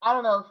 I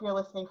don't know if you're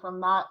listening from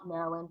not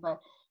Maryland, but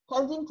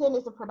Kensington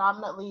is a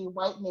predominantly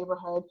white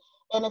neighborhood,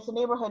 and it's a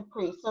neighborhood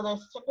priest. So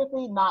there's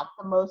typically not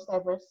the most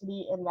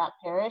diversity in that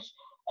parish.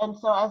 And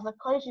so as a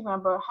clergy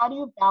member, how do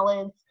you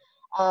balance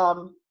a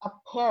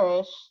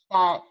parish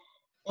that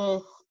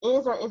is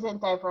or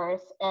isn't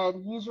diverse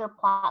and use your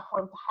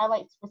platform to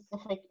highlight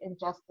specific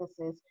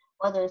injustices,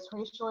 whether it's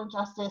racial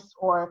injustice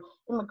or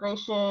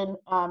immigration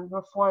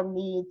reform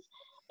needs?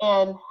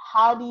 And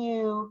how do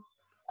you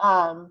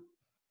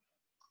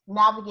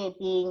navigate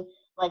being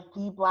like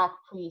the Black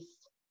priest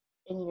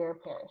in your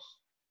parish?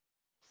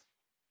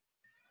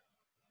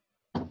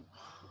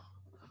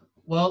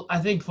 Well, I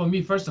think for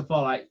me, first of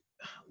all,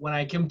 when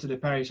I came to the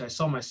parish, I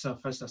saw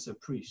myself first as a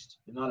priest,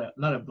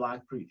 not a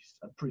black priest,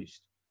 a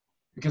priest,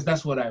 because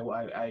that's what I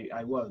was.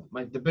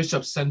 The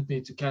bishop sent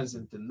me to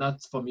Kensington,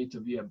 not for me to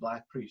be a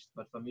black priest,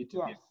 but for me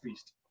to be a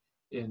priest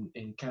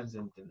in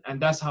Kensington. And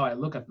that's how I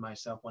look at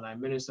myself when I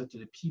minister to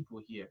the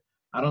people here.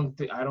 I don't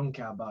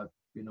care about,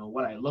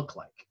 what I look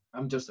like.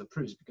 I'm just a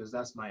priest because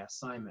that's my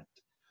assignment.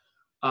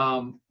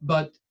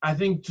 But I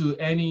think to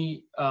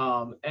any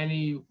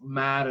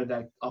matter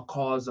that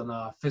occurs on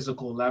a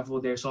physical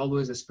level, there's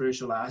always a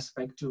spiritual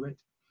aspect to it.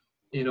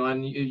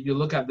 And you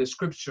look at the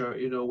scripture,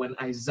 when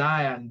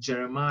Isaiah and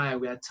Jeremiah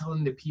were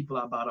telling the people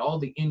about all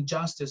the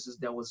injustices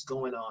that was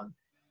going on,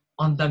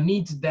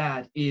 underneath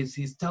that is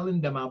he's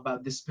telling them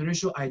about the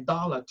spiritual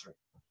idolatry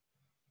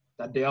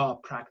that they are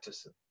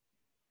practicing,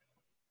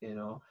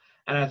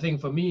 And I think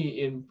for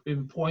me,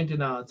 in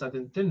pointing out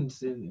certain things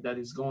that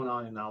is going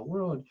on in our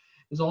world,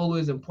 it's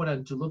always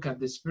important to look at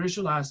the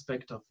spiritual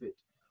aspect of it,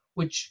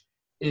 which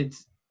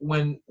it's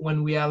when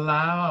we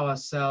allow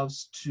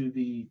ourselves to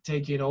be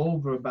taken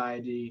over by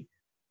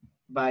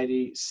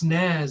the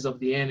snares of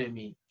the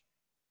enemy,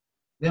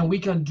 then we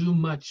can do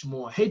much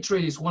more.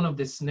 Hatred is one of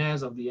the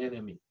snares of the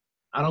enemy.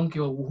 I don't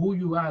care who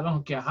you are, I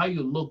don't care how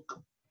you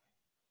look.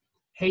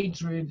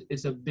 Hatred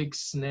is a big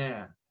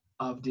snare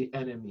of the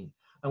enemy.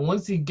 And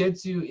once he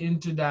gets you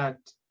into that,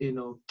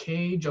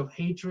 cage of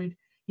hatred,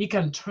 he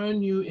can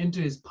turn you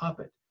into his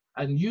puppet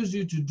and use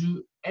you to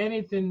do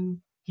anything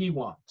he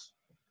wants.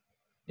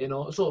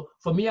 So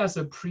for me as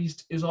a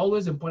priest, it's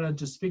always important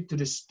to speak to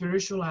the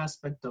spiritual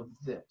aspect of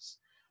this.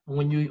 And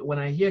when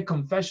I hear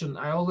confession,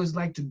 I always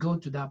like to go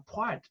to that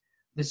part,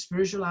 the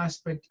spiritual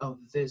aspect of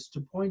this, to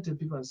point to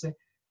people and say,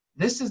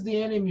 this is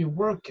the enemy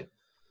working.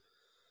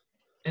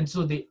 And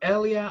so the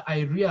earlier I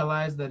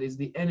realize that is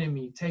the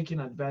enemy taking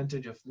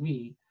advantage of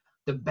me,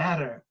 the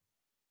better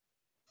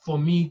for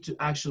me to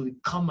actually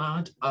come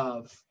out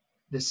of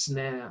the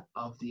snare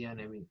of the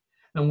enemy.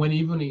 And when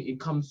even it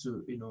comes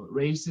to,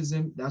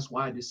 racism, that's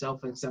why the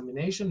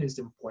self-examination is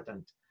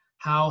important.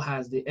 How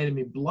has the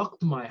enemy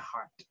blocked my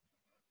heart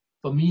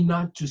for me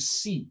not to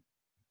see,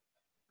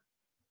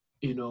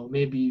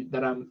 maybe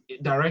that I'm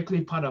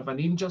directly part of an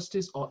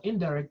injustice or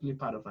indirectly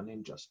part of an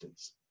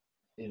injustice,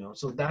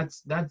 so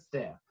that's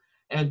there.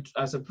 And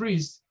as a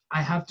priest,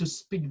 I have to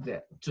speak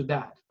to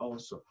that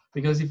also,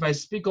 because if I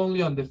speak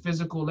only on the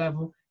physical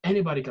level,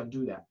 anybody can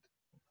do that.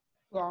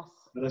 Yes.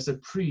 But as a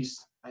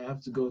priest, I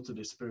have to go to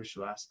the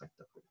spiritual aspect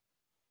of it.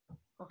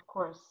 Of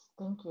course.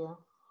 Thank you.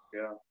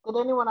 Yeah. Did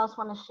anyone else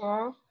want to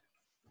share?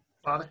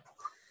 Father?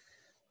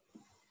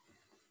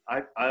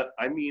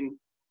 I mean,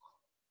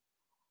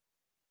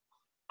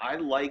 I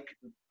like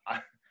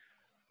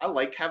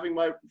having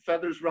my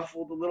feathers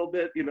ruffled a little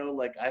bit,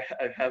 like I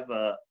have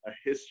a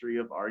history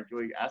of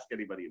arguing. Ask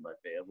anybody in my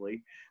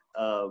family.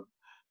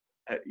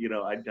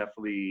 I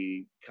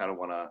definitely kind of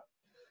want to,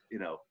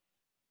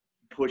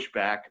 push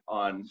back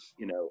on,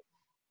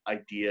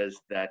 ideas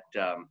that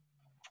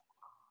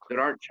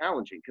aren't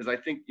challenging. Because I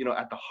think,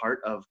 at the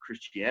heart of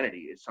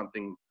Christianity is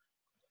something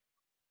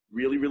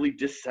really, really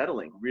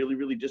dissettling, really,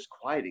 really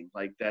disquieting,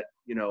 like that,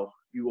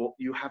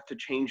 you have to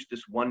change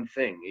this one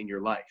thing in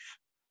your life.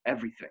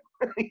 Everything,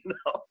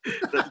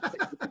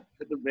 the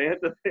demand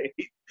of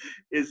faith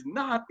is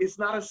not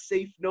a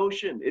safe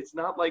notion. It's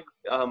not like,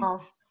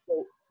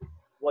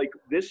 like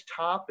this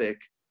topic,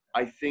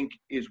 I think,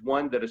 is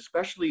one that,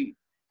 especially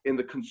in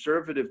the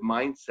conservative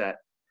mindset,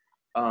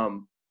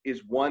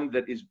 is one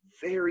that is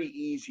very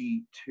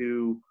easy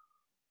to,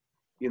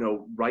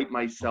 write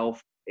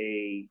myself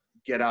a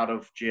get out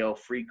of jail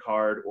free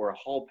card or a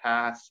hall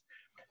pass,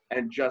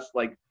 and just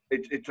like,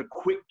 it's a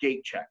quick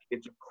gate check.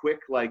 It's a quick,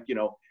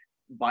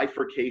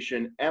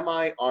 bifurcation. Am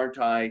I, aren't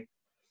I?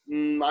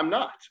 I'm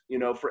not,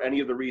 for any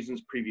of the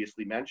reasons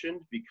previously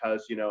mentioned,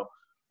 because,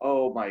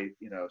 my,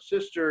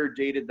 sister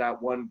dated that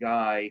one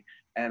guy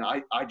and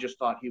I just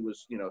thought he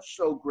was,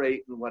 so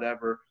great and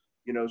whatever,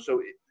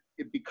 so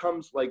it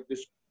becomes like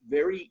this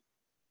very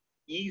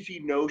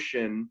easy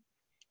notion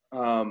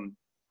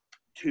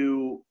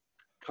to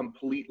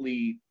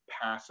completely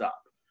pass up.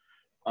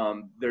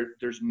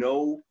 There's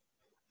no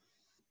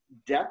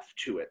depth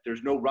to it.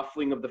 There's no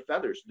ruffling of the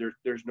feathers.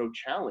 There's no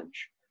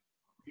challenge,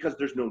 because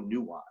there's no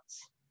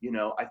nuance.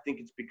 I think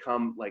it's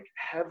become like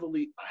a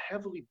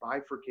heavily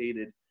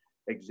bifurcated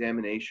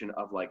examination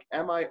of like,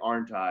 am I,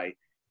 aren't I,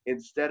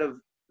 instead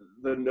of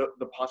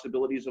the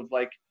possibilities of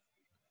like,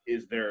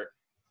 is there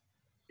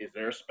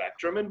a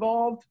spectrum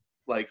involved?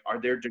 Like, are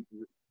there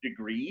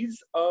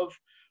degrees of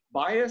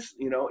bias?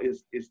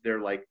 Is there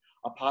like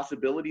a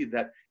possibility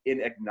that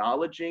in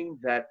acknowledging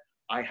that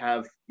I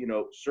have,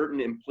 certain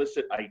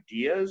implicit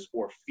ideas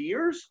or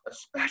fears,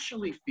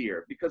 especially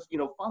fear, because,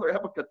 Father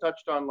Ebuka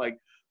touched on like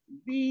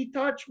the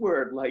touch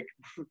word, like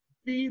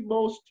the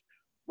most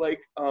like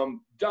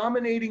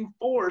dominating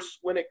force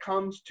when it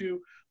comes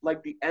to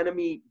like the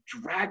enemy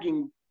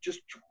dragging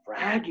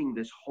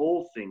this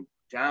whole thing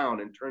down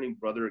and turning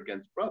brother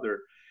against brother.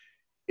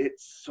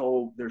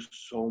 There's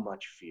so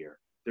much fear.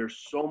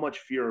 There's so much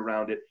fear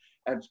around it.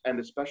 And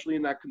especially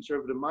in that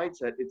conservative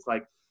mindset, it's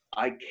like,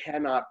 I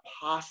cannot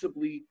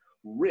possibly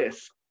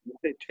risk what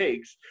it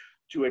takes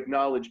to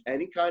acknowledge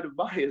any kind of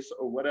bias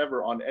or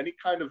whatever on any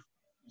kind of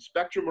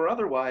spectrum or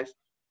otherwise,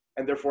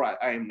 and therefore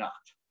I am not.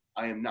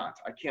 I am not.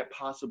 I can't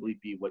possibly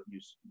be what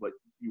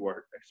you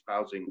are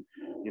espousing,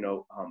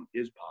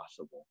 is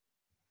possible.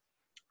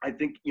 I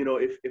think,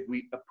 if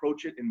we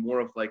approach it in more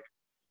of like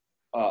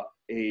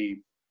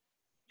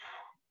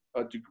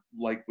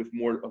like with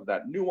more of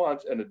that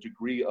nuance and a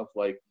degree of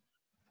like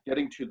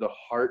getting to the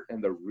heart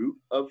and the root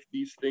of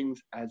these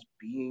things as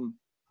being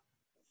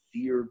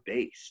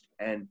fear-based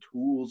and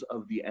tools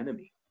of the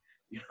enemy,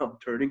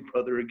 turning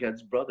brother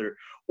against brother,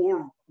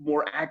 or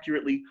more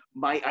accurately,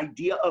 my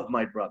idea of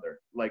my brother,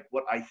 like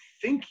what I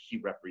think he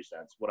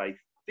represents, what I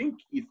think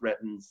he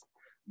threatens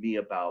me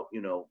about,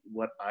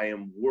 what I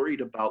am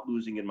worried about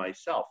losing in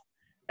myself.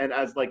 And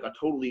as like a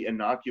totally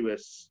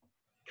innocuous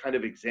kind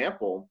of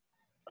example,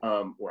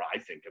 or I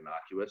think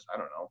innocuous, I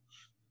don't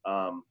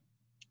know.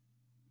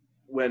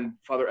 When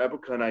Father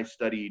Ebuka and I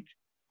studied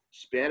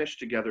Spanish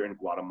together in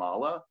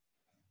Guatemala,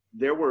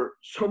 there were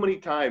so many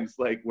times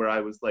like where I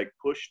was like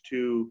pushed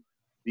to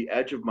the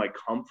edge of my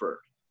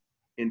comfort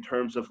in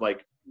terms of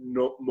like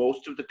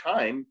most of the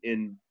time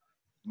in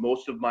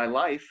most of my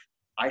life,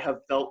 I have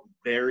felt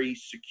very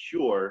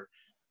secure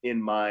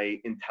in my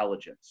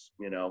intelligence,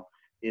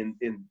 in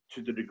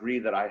to the degree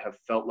that I have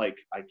felt like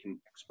I can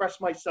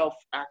express myself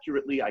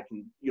accurately. I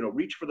can,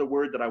 reach for the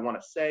word that I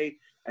want to say,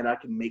 and I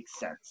can make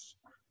sense.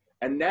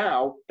 And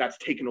now that's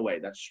taken away,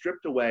 that's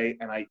stripped away,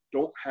 and I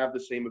don't have the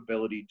same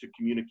ability to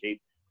communicate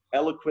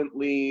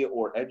eloquently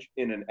or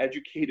in an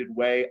educated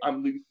way.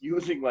 I'm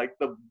using like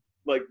the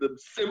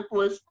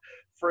simplest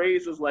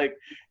phrases like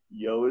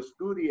yo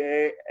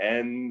estudié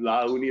en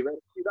la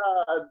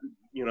universidad,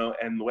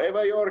 en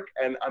Nueva York,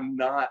 and I'm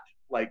not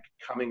like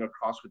coming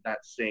across with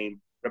that same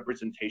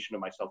representation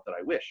of myself that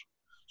I wish.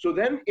 So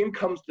then in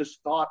comes this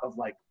thought of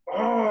like,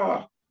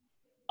 oh,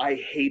 I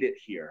hate it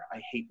here.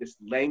 I hate this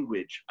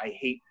language. I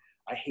hate,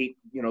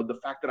 the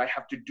fact that I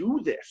have to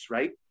do this,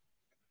 right?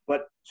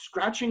 But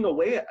scratching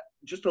away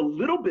just a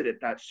little bit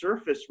at that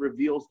surface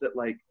reveals that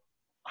like,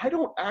 I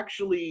don't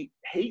actually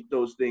hate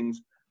those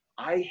things.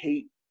 I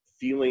hate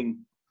feeling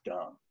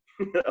dumb.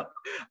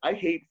 I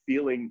hate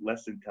feeling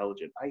less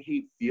intelligent. I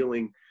hate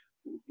feeling,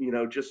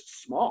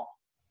 just small,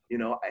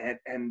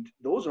 and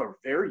those are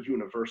very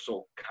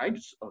universal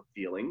kinds of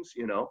feelings,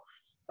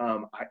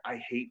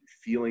 I hate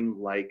feeling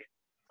like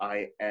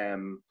I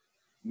am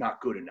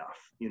not good enough,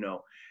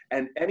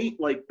 and any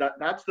like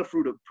that's the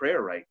fruit of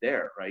prayer right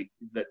there, right?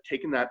 That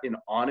taking that in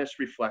honest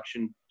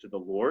reflection to the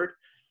Lord,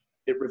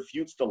 it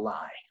refutes the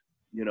lie.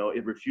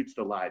 It refutes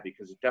the lie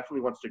because it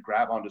definitely wants to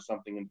grab onto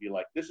something and be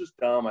like, this is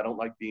dumb. I don't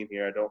like being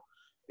here. I don't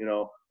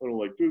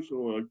like this. I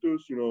don't like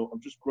this.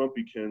 I'm just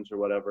grumpykins or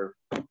whatever.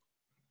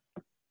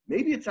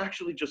 Maybe it's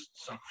actually just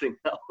something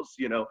else,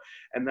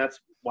 and that's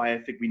why I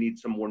think we need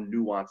some more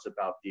nuance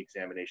about the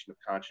examination of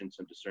conscience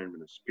and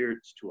discernment of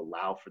spirits to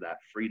allow for that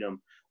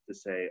freedom to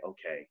say,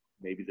 okay,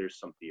 maybe there's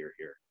some fear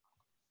here.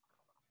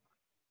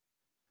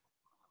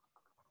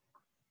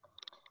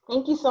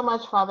 Thank you so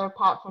much, Father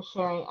Pat, for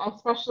sharing,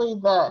 especially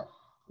the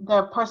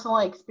personal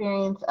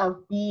experience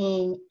of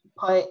being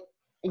put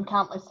in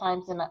countless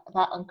times in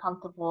that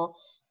uncomfortable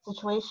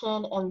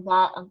situation, and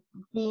that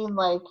being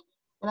like,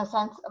 in a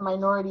sense, a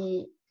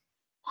minority,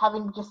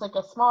 having just like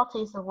a small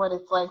taste of what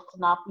it's like to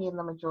not be in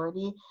the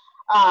majority.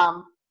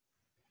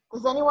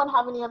 Does anyone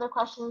have any other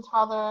questions,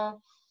 Father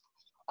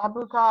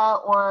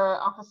Ebuka or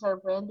Officer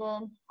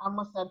Brandon? I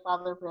almost said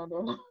Father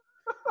Brandon.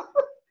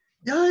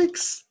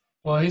 Yikes.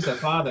 Well, he's a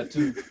father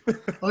too.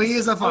 Oh, he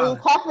is a father. I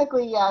mean,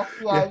 technically, yes.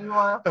 Yeah, you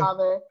are a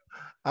father.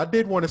 I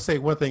did want to say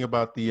one thing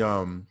about the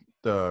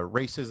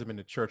racism in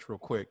the church real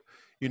quick.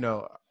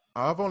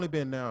 I've only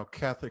been now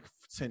Catholic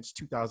since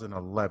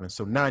 2011,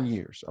 so 9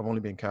 years. I've only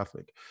been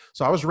Catholic.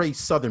 So I was raised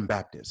Southern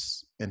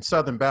Baptist, and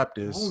Southern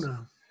Baptist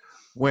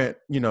went,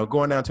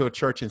 going down to a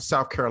church in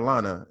South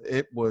Carolina.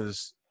 It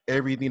was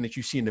everything that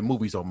you see in the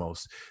movies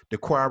almost. The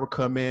choir would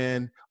come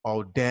in,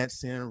 all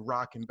dancing,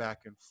 rocking back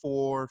and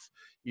forth.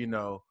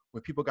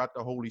 When people got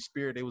the Holy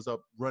Spirit, they was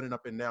up running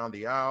up and down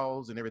the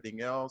aisles and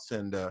everything else.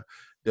 And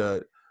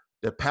the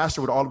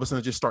pastor would all of a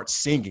sudden just start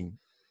singing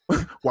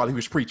while he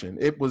was preaching.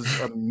 It was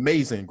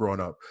amazing growing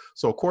up.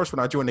 So of course, when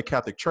I joined the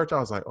Catholic Church, I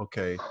was like,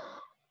 okay,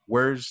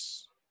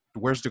 where's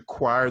the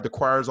choir? The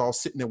choir's all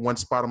sitting in one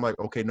spot. I'm like,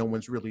 okay, no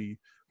one's really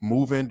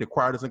moving. The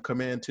choir doesn't come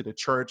into the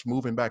church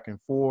moving back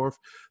and forth.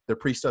 The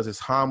priest does his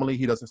homily.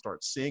 He doesn't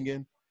start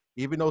singing,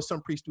 even though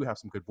some priests do have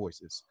some good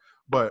voices.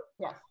 But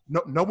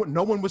no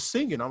one was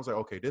singing. I was like,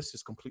 okay, this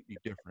is completely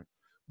different.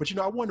 But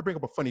I wanted to bring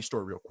up a funny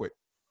story real quick.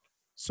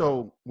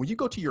 So when you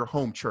go to your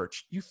home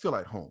church, you feel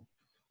at home.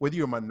 Whether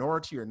you're a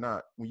minority or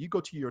not, when you go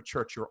to your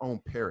church, your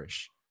own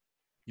parish,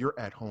 you're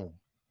at home.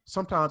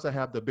 Sometimes I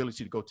have the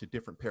ability to go to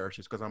different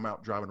parishes because I'm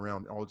out driving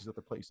around all these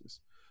other places.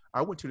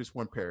 I went to this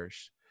one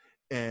parish,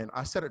 and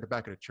I sat at the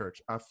back of the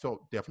church. I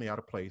felt definitely out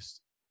of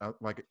place.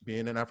 Like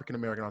being an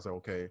African-American, I was like,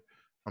 okay,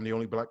 I'm the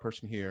only Black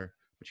person here,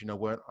 but you know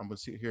what? I'm going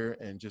to sit here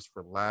and just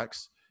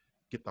relax,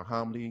 get the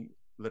homily,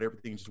 let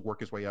everything just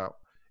work its way out.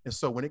 And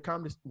so when it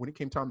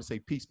came time to say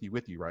peace be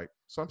with you, right?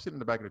 So I'm sitting in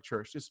the back of the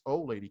church. This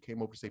old lady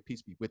came over to say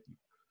peace be with you.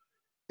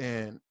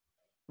 And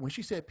when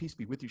she said peace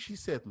be with you, she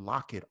said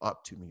lock it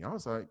up to me. I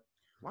was like,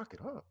 lock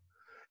it up.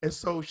 And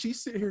so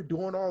she's sitting here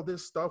doing all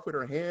this stuff with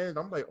her hand.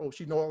 I'm like, oh,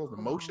 she know all of the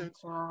motions.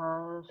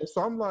 And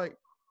so I'm like,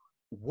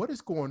 what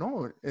is going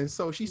on? And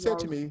so she said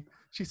to me,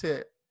 she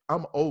said,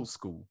 I'm old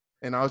school.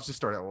 And I was just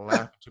started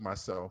laughing to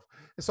myself.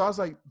 And so I was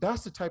like,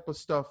 that's the type of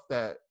stuff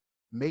that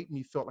made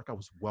me feel like I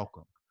was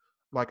welcome.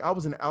 Like I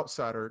was an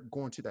outsider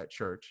going to that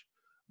church,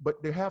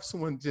 but to have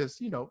someone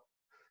just, yeah,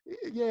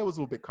 it was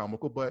a little bit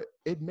comical, but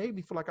it made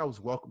me feel like I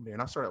was welcome there.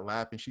 And I started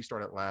laughing. She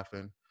started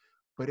laughing,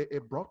 but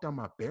it broke down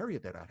my barrier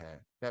that I had.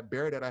 That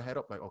barrier that I had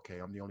up, like, okay,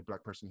 I'm the only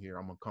Black person here.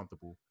 I'm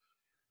uncomfortable.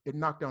 It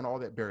knocked down all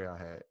that barrier I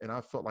had. And I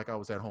felt like I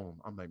was at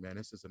home. I'm like, man,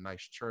 this is a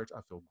nice church.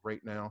 I feel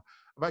great now.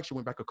 I've actually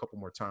went back a couple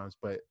more times,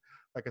 but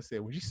like I said,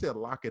 when she said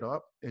lock it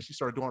up and she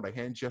started doing the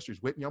hand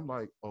gestures with me, I'm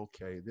like,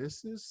 okay,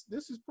 this is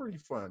pretty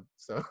fun.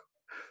 So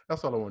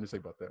that's all I wanted to say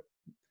about that.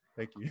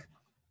 Thank you.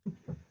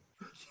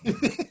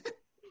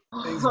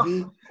 Thanks,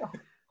 B.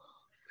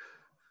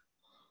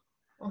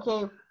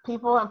 Okay,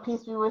 people, and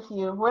peace be with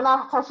you. We're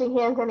not touching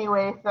hands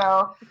anyway,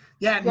 so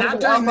yeah, not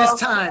during this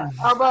time.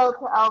 Elbow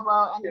to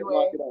elbow,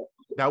 anyway.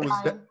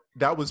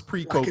 That was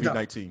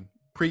pre-COVID-19.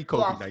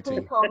 Pre-COVID-19. Yes,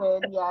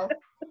 pre-COVID, yes.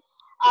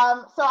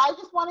 So I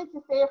just wanted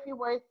to say a few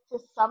words to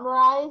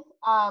summarize.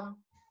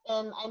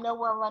 And I know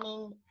we're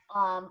running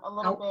a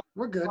little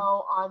bit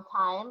low on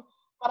time,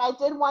 but I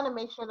did want to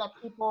make sure that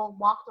people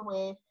walked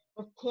away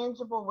with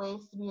tangible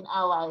ways to be an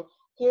ally.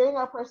 Hearing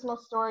our personal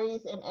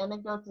stories and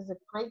anecdotes is a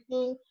great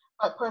thing,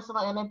 but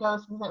personal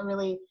anecdotes isn't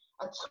really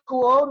a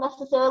tool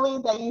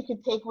necessarily that you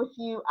could take with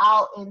you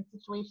out in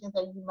situations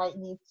that you might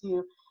need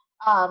to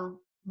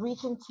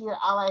reach into your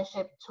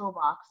allyship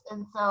toolbox.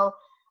 And so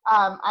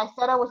I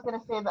said I was going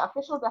to say the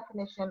official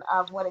definition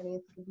of what it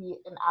means to be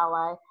an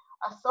ally.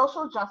 A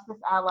social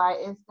justice ally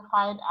is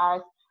defined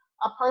as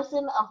a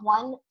person of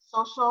one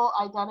social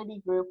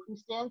identity group who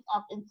stands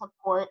up in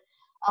support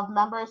of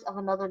members of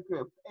another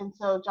group. And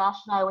so Josh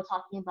and I were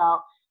talking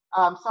about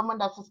someone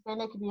that's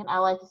Hispanic could be an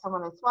ally to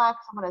someone that's Black,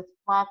 someone that's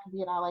Black could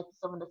be an ally to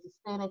someone that's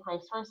Hispanic,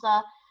 vice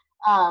versa.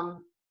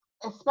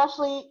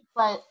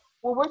 But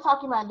what we're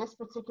talking about in this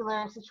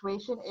particular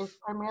situation is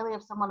primarily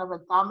of someone of a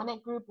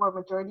dominant group or a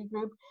majority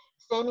group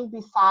standing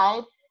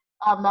beside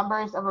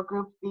members of a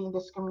group being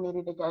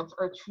discriminated against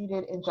or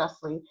treated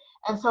unjustly.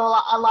 And so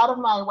a lot of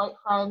my white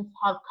friends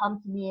have come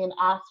to me and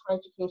asked for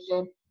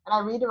education, and I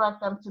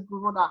redirect them to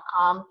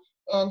google.com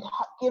and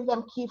give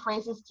them key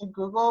phrases to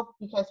Google,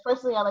 because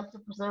personally I like to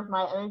preserve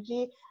my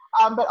energy.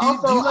 But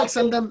also, do you like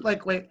send them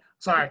like, wait,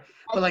 sorry,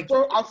 but like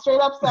I straight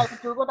up said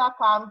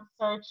google.com,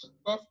 search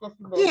this,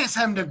 and this. Yes,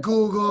 send them to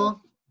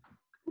Google.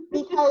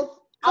 Because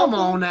come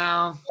on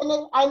now.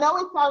 And I know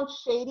it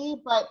sounds shady,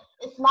 but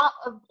it's not.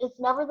 It's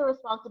never the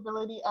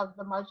responsibility of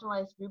the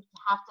marginalized group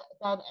to have to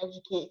then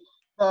educate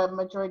the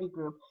majority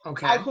group.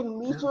 Okay. I can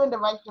lead you in the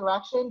right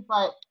direction,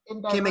 but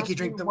in can't make you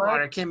drink the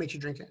water. Can't make you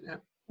drink it. Yeah.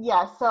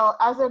 Yeah. So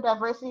as a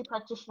diversity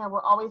practitioner,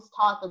 we're always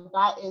taught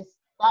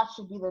that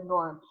should be the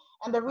norm.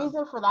 And the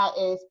reason for that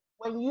is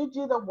when you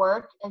do the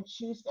work and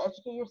choose to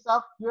educate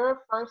yourself, you're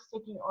first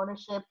taking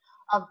ownership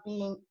of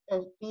being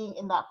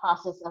in that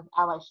process of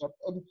allyship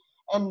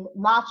and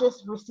not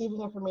just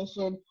receiving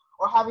information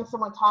or having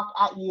someone talk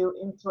at you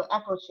into an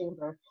echo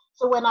chamber.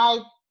 So when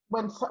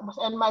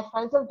my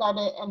friends have done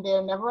it and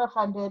they're never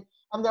offended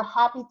and they're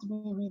happy to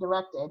be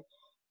redirected.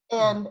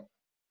 And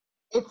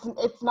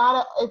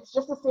it's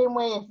just the same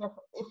way as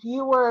if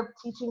you were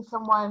teaching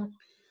someone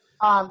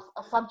a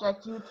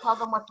subject, you tell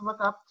them what to look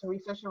up to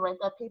research and write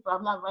that paper.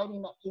 I'm not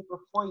writing that paper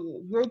for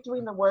you. You're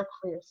doing the work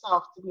for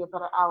yourself to be a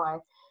better ally.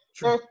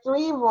 Sure. There are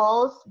 3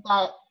 roles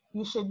that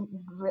you should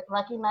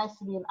recognize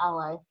to be an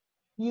ally.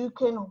 You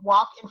can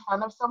walk in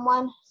front of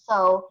someone.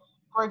 So,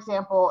 for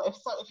example,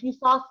 if you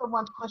saw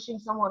someone pushing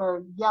someone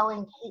or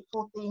yelling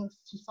hateful things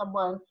to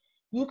someone,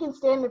 you can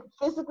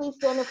physically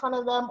stand in front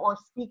of them or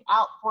speak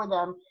out for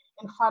them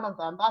in front of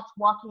them. That's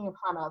walking in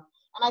front of.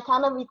 And I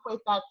kind of equate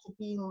that to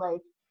being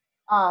like,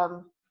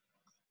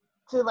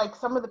 to like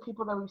some of the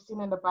people that we've seen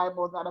in the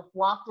Bible that have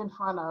walked in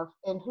front of.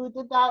 And who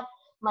did that?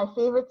 My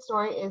favorite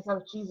story is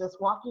of Jesus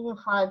walking in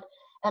front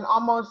and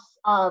almost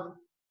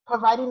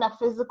providing that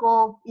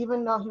physical,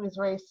 even though he was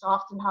very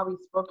soft in how he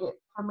spoke it,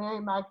 for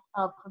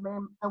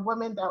the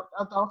woman, the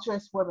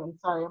adulterous woman.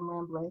 Sorry, I'm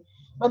rambling.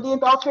 But the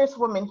adulterous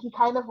woman, he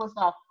kind of was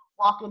that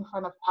walk in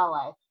front of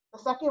ally. The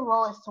second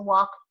role is to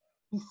walk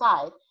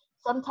beside.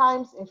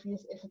 Sometimes if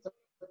it's a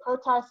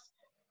protest,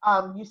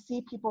 you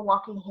see people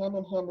walking hand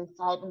in hand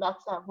inside, and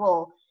that's that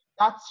role.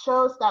 That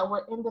shows that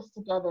we're in this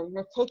together.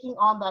 You're taking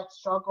on that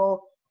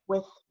struggle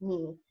with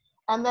me.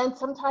 And then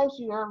sometimes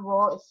your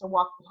role is to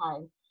walk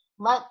behind.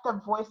 Let the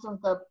voice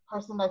of the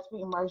person that's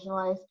being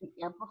marginalized be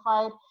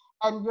amplified,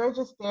 and you're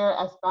just there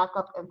as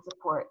backup and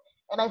support.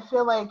 And I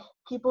feel like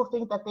people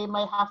think that they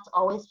might have to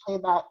always play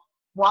that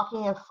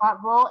walking in front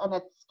role, and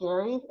it's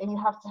scary, and you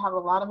have to have a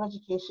lot of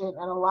education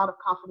and a lot of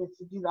confidence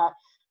to do that.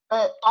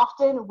 but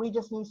often we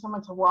just need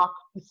someone to walk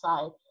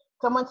beside,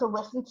 someone to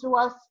listen to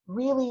us,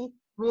 really,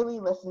 really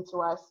listen to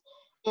us,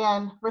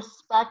 and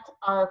respect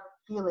our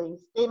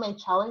feelings. They may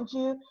challenge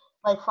you,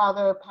 like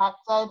Father Pat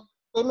said.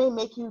 They may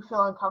make you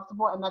feel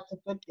uncomfortable, and that's a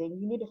good thing.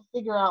 You need to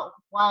figure out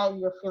why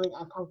you're feeling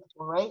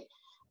uncomfortable, right?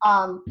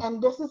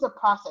 And this is a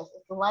process.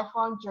 It's a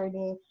lifelong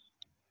journey.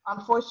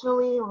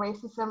 Unfortunately,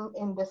 racism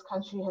in this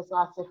country has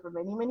lasted for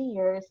many, many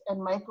years, and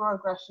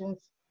microaggressions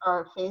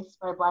are faced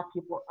by Black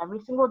people every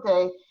single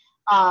day.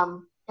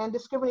 And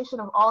discrimination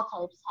of all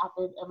types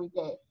happen every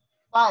day.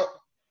 But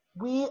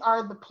we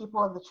are the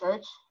people of the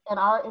church, and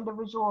our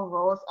individual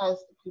roles as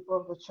the people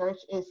of the church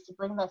is to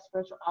bring that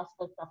spiritual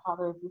aspect that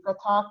Father Ibuka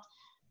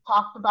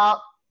talked about,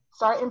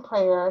 start in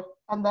prayer,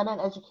 and then in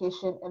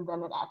education, and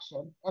then in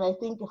action. And I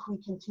think if we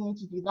continue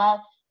to do that,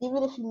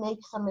 even if you make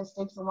some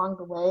mistakes along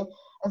the way,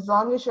 as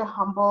long as you're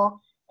humble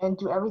and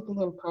do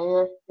everything in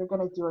prayer, you're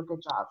going to do a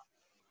good job.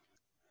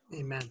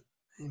 Amen.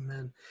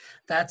 Amen.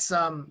 That's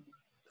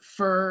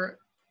for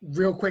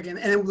real quick.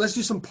 And let's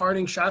do some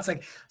parting shots,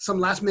 like some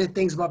last minute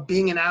things about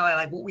being an ally,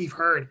 like what we've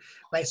heard.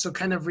 Like, so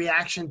kind of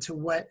reaction to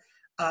what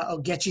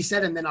Ogechi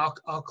said, and then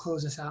I'll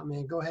close this out,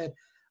 man. Go ahead.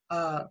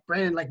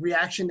 Brandon, like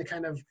reaction to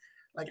kind of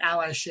like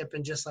allyship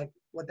and just like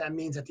what that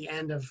means at the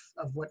end of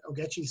what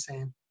Ogechi's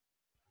saying.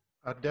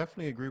 I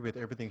definitely agree with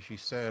everything she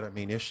said. I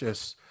mean, it's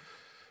just,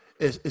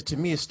 to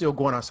me, it's still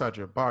going outside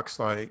your box.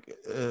 Like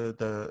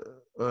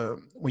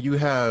when you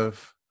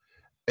have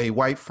a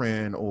white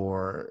friend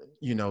or,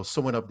 you know,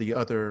 someone of the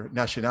other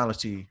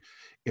nationality,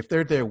 if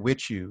they're there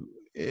with you,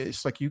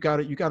 it's like you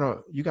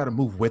gotta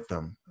move with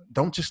them.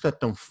 Don't just let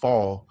them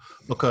fall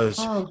because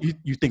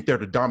you think they're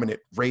the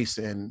dominant race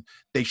and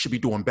they should be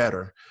doing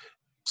better.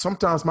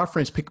 Sometimes my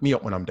friends pick me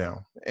up when I'm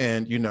down,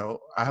 and you know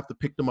I have to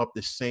pick them up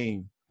the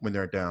same when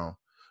they're down.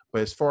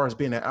 But as far as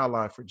being an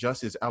ally for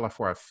justice, ally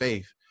for our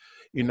faith,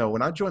 you know,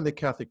 when I joined the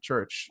Catholic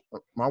Church,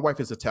 my wife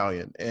is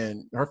Italian,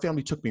 and her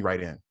family took me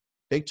right in.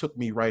 They took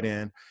me right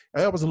in.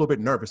 I was a little bit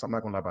nervous, I'm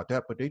not gonna lie about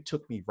that, but they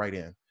took me right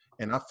in,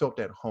 and I felt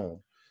at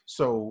home.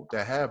 So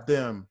to have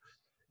them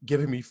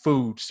giving me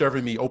food,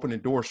 serving me, opening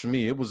doors for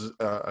me, it was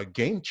a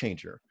game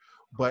changer.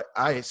 But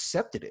I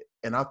accepted it,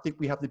 and I think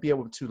we have to be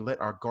able to let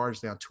our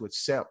guards down to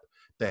accept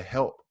the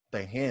help,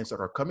 the hands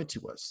that are coming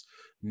to us.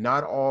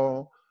 Not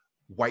all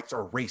whites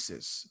are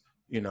racist.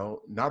 You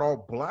know, not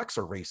all Blacks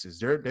are racist.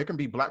 There can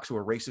be Blacks who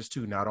are racist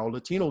too. Not all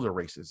Latinos are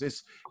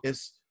racist.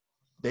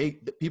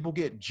 People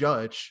get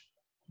judged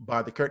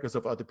by the characters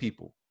of other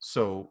people.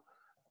 So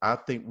I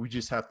think we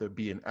just have to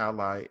be an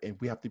ally, and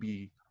we have to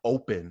be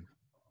open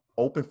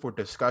for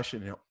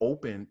discussion and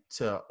open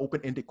to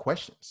open-ended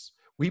questions.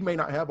 We may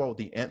not have all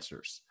the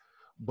answers,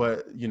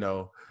 but you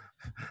know,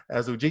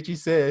 as Ogechi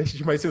says,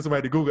 you might send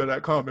somebody to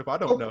Google.com if I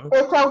don't know.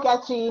 It's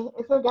Ogechi.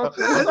 It's Ogechi.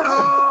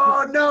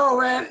 Oh no,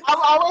 man! I'm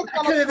always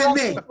That could have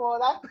been me.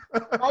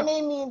 My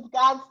name means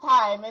God's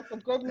time. It's a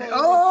good name.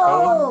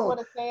 Oh, I want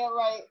to say it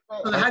right.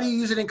 But so how do you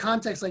use it in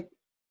context? Like,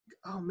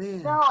 oh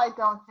man. No, I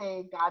don't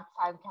say God's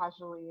time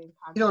casually in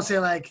context. You don't say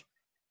like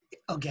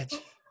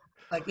Ogechi,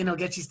 like in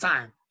Ogechi's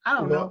time. I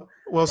don't know.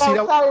 Well, see,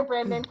 sorry,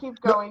 Brandon.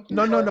 Keep going.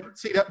 No.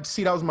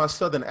 See, that was my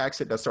southern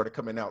accent that started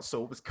coming out,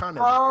 so it was kind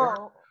of.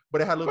 Oh.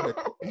 But it had a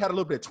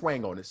little bit of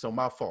twang on it, so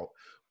my fault.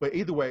 But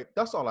either way,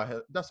 that's all I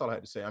had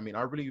to say. I mean,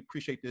 I really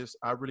appreciate this.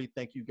 I really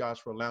thank you guys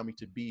for allowing me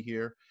to be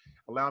here,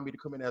 allowing me to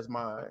come in as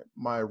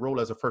my role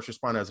as a first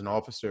responder, as an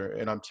officer.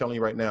 And I'm telling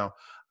you right now,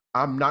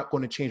 I'm not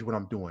going to change what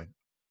I'm doing.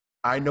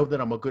 I know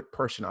that I'm a good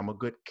person. I'm a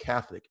good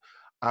Catholic.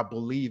 I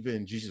believe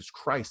in Jesus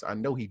Christ. I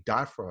know he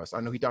died for us.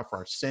 I know he died for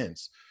our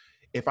sins.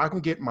 If I can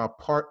get my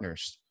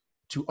partners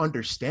to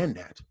understand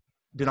that,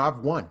 then I've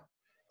won.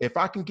 If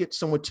I can get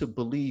someone to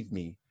believe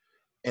me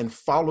and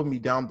follow me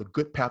down the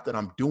good path that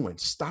I'm doing,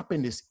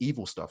 stopping this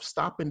evil stuff,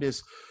 stopping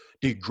this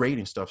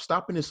degrading stuff,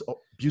 stopping this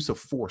abuse of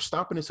force,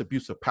 stopping this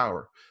abuse of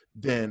power,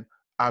 then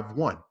I've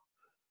won.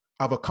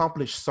 I've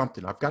accomplished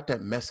something. I've got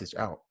that message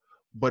out.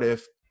 But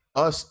if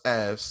us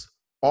as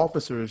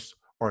officers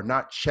are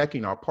not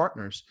checking our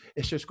partners,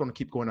 it's just going to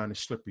keep going on this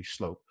slippery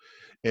slope.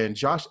 And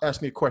Josh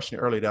asked me a question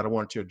earlier that I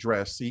wanted to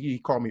address. He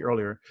called me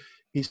earlier.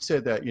 He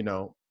said that, you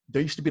know,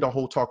 there used to be the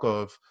whole talk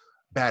of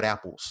bad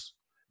apples.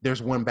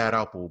 There's one bad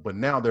apple, but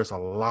now there's a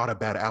lot of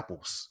bad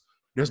apples.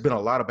 There's been a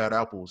lot of bad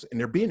apples, and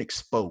they're being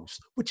exposed,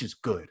 which is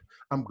good.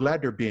 I'm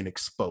glad they're being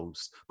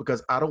exposed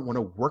because I don't want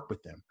to work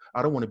with them.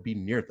 I don't want to be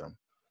near them.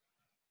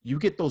 You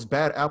get those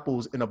bad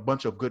apples in a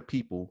bunch of good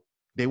people,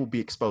 they will be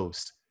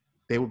exposed.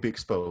 They will be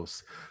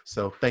exposed.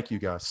 So thank you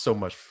guys so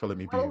much for letting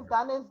me be here. What is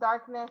done in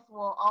darkness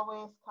will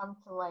always come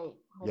to light.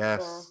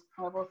 Yes.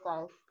 The Bible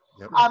says.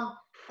 Yep.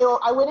 So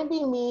I wouldn't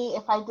be me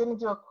if I didn't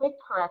do a quick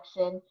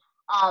correction.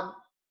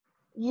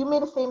 You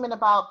made a statement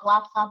about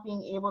Blacks not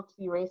being able to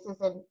be racist,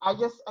 and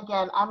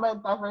I'm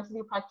a diversity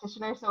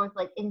practitioner, so it's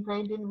like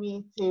ingrained in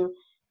me to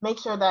make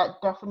sure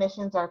that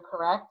definitions are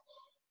correct.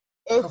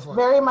 It's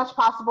very much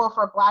possible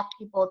for Black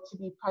people to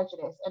be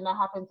prejudiced, and that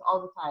happens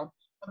all the time.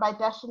 But by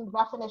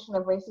definition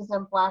of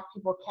racism, Black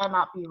people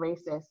cannot be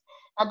racist.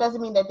 That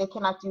doesn't mean that they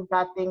cannot do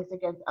bad things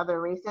against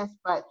other races,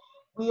 but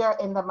we are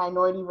in the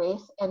minority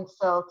race, and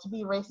so to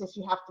be racist,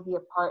 you have to be a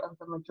part of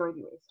the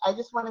majority race. I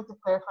just wanted to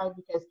clarify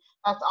because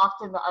that's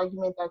often the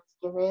argument that's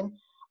given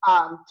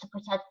to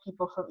protect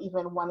people from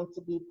even wanting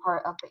to be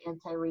part of the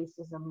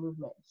anti-racism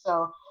movement.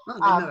 So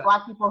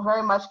Black people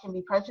very much can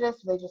be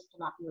prejudiced, they just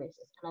cannot be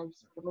racist. And I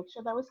just want to make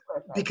sure that was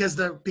clarified.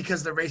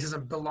 Because the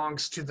racism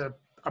belongs to the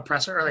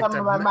oppressor, or like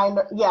the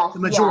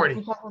majority.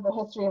 Because of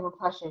the history of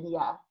oppression,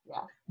 yeah.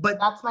 But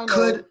that's my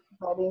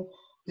letting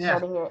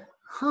it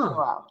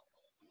go out.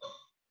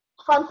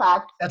 Fun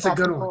fact. That's a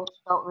good one.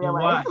 Don't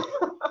realize.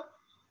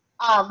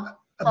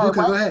 Abuka,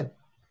 go ahead.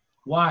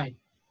 Why?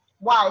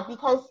 Why?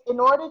 Because in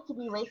order to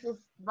be racist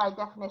by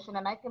definition,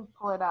 and I can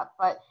pull it up,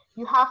 but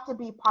you have to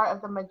be part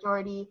of the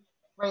majority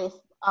race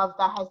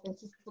that has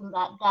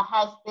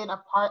been a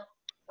part.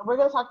 And we're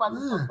going to talk about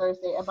this on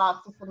Thursday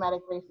about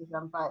systematic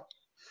racism. But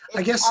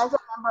I guess as a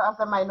member of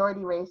the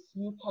minority race,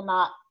 you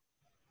cannot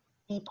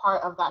be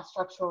part of that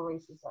structural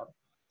racism.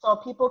 So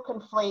people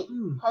conflate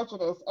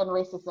prejudice and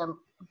racism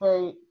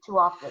very too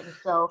often.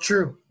 So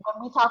true.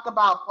 When we talk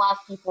about Black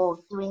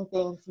people doing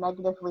things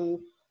negatively,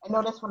 I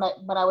noticed when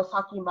I was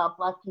talking about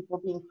Black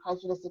people being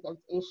prejudiced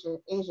against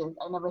Asians,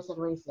 I never said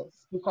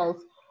racist because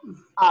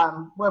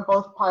we're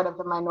both part of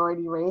the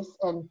minority race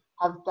and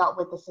have dealt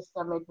with the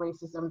systemic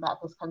racism that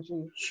this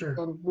country. Sure.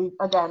 And we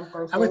again,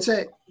 I would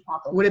say,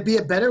 would it be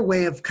a better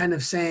way of kind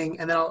of saying,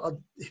 and then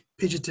I'll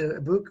pitch it to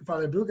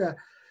Father Abuka,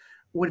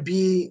 would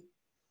be,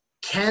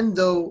 can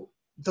those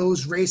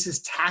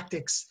racist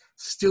tactics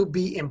still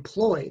be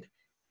employed?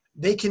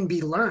 They can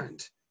be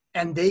learned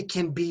and they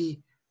can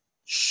be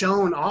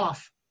shown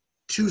off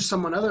to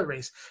someone other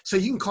race. So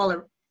you can call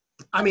it,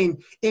 I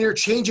mean,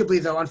 interchangeably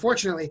though,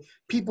 unfortunately,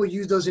 people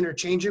use those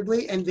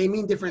interchangeably and they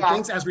mean different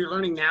things as we're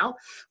learning now.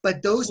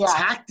 But those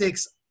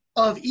tactics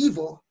of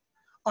evil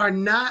are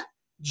not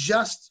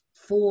just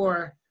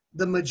for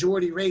the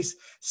majority race.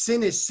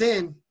 Sin is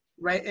sin,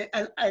 right?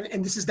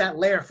 And this is that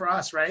layer for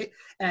us, right?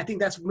 And I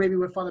think that's maybe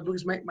what Father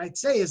Bruce might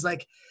say is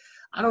like,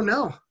 I don't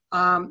know.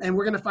 And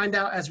we're going to find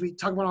out as we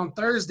talk about on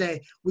Thursday.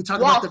 We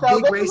talk about the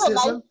big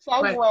racism.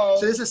 Right.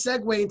 So this is a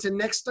segue into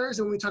next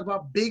Thursday when we talk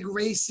about big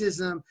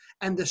racism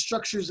and the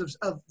structures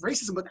of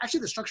racism, but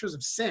actually the structures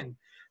of sin.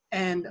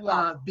 And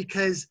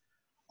because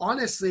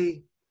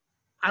honestly,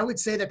 I would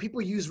say that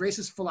people use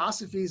racist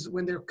philosophies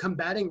when they're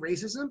combating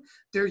racism.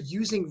 They're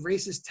using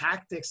racist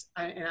tactics.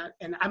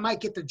 And I might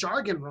get the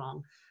jargon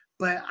wrong,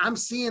 but I'm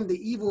seeing the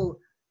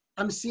evil.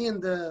 I'm seeing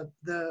the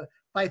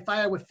fight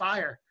fire with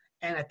fire.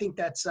 And I think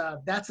that's a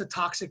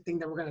toxic thing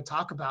that we're going to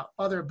talk about.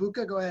 Father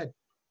Abuka, go ahead.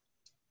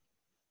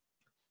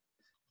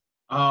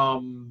 I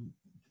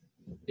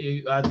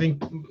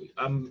think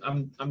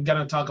I'm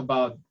gonna talk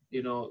about,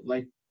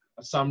 like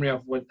a summary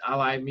of what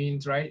ally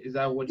means, right? Is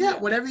that what? Yeah,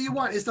 whatever you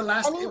want. It's the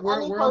last.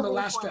 We're on the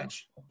last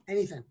stretch.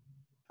 Anything.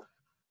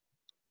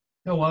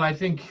 No, well, I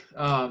think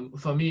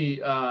for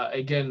me,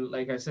 again,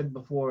 like I said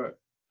before,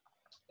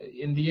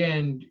 in the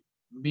end,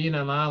 being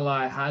an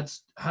ally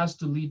has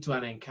to lead to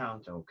an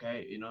encounter,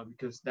 okay?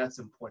 Because that's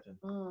important.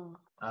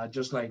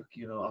 Just like,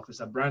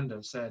 Officer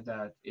Brandon said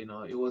that,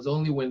 it was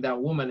only when that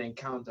woman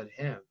encountered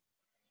him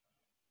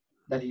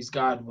that his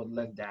guard would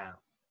let down,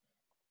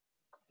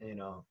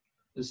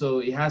 So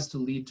it has to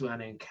lead to an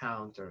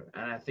encounter.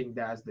 And I think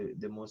that's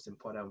the most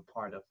important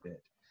part of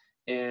it.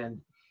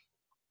 And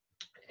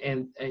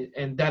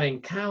that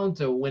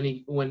encounter,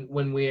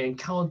 when we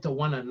encounter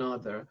one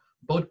another,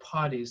 both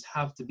parties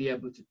have to be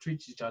able to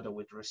treat each other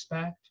with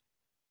respect,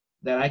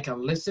 that I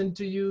can listen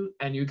to you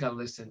and you can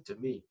listen to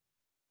me,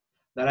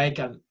 that I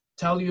can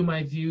tell you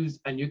my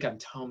views and you can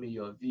tell me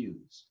your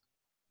views,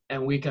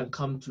 and we can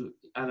come to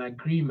an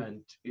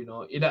agreement,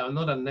 either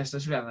not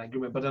necessarily an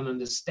agreement, but an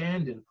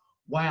understanding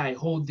why I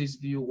hold this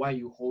view, why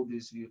you hold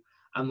this view,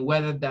 and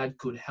whether that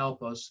could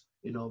help us,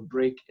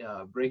 break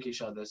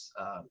each other's,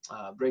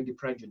 break the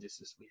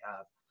prejudices we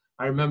have.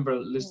 I remember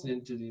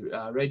listening to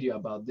the radio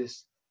about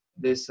this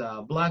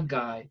Black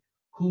guy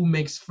who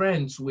makes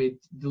friends with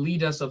the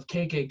leaders of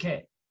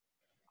KKK.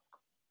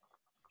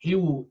 He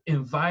will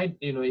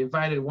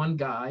invited one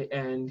guy,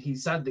 and he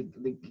sat,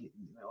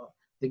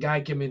 the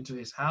guy came into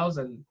his house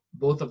and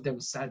both of them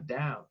sat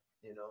down,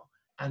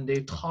 and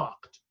they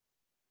talked.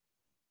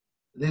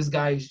 This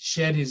guy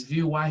shared his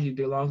view why he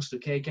belongs to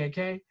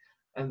KKK,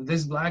 and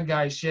this Black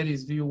guy shared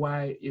his view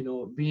why,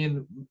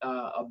 being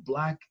a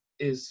Black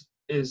is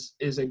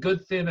a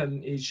good thing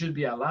and he should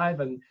be alive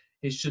and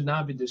he should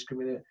not be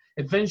discriminated.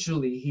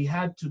 Eventually, he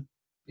had to,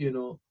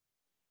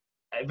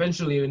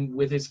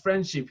 with his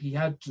friendship, he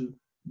had to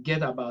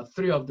get about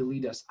 3 of the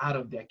leaders out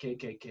of their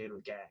KKK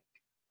gang.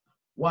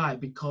 Why?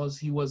 Because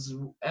he was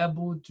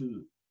able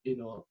to,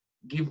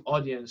 give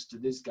audience to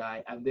this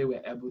guy, and they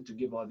were able to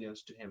give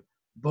audience to him.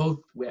 Both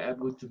were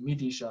able to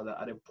meet each other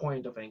at a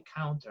point of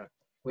encounter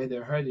where they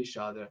heard each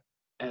other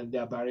and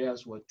their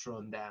barriers were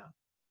thrown down.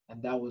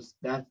 And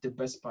that's the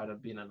best part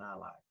of being an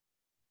ally.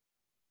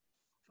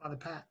 Father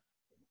Pat.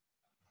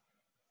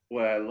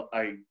 Well,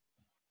 I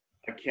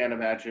can't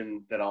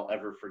imagine that I'll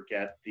ever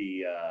forget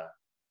the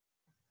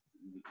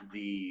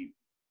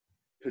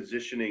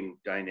positioning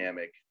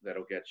dynamic that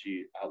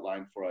Ogechi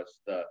outlined for us,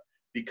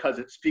 because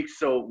it speaks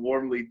so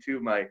warmly to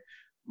my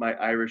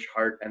Irish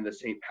heart, and the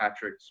St.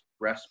 Patrick's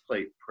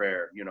breastplate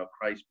prayer, you know,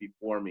 Christ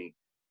before me,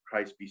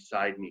 Christ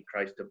beside me,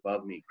 Christ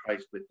above me,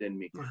 Christ within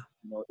me.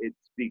 You know, it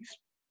speaks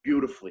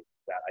beautifully.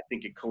 That I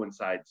think it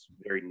coincides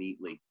very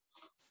neatly.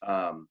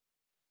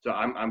 So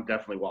I'm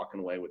definitely walking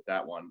away with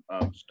that one.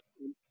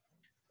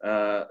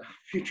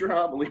 Future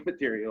homily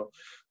material.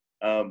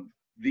 I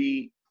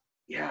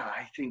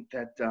think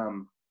that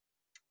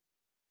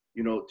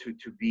you know,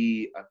 to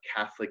be a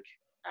Catholic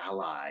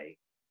ally,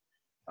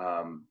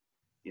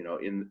 you know,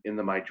 in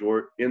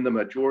the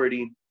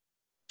majority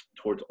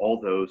towards all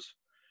those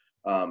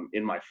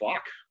in my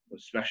flock,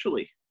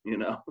 especially, you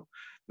know,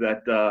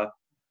 that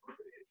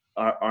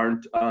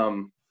aren't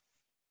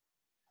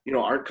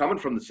coming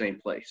from the same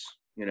place,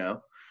 you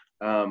know.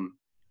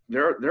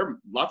 There are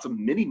lots of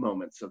mini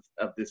moments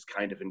of this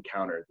kind of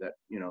encounter that,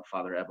 you know,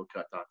 Father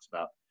Ebuka talks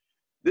about.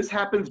 This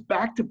happens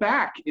back to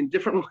back in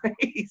different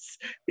ways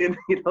in,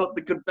 you know,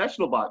 the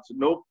confessional box.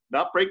 No,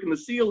 not breaking the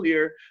seal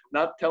here,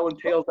 not telling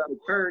tales out of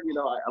turn. You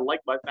know, I like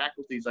my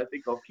faculties. I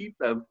think I'll keep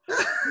them.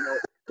 You know,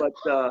 but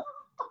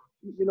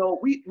you know,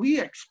 we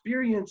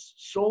experience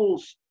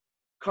souls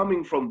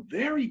coming from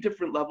very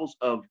different levels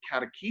of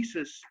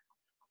catechesis,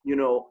 you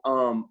know,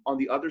 on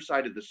the other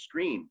side of the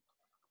screen.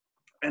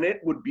 And it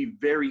would be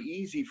very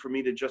easy for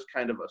me to just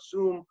kind of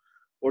assume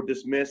or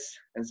dismiss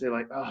and say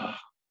like,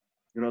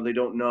 you know, they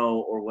don't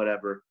know or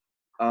whatever.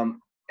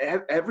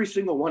 Every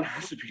single one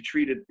has to be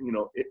treated, you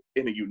know,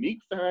 in a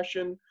unique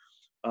fashion,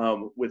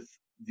 with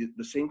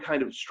the same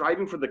kind of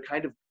striving for the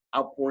kind of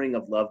outpouring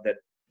of love that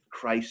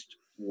Christ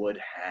would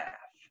have.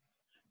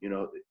 You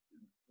know,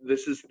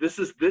 this is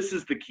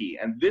the key,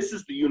 and this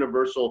is the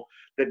universal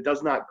that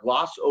does not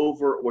gloss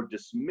over or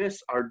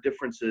dismiss our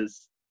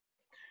differences,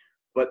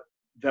 but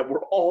that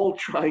we're all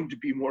trying to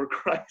be more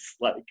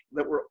Christ-like,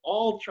 that we're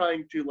all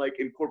trying to like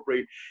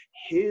incorporate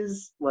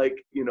his,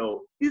 like, you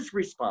know, his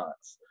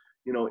response,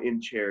 you know, in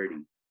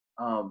charity.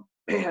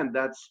 Man,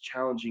 that's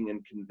challenging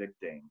and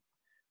convicting.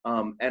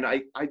 And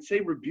I'd say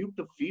rebuke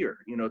the fear,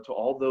 you know, to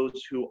all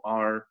those who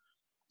are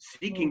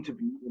seeking to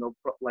be, you know,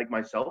 like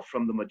myself,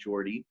 from the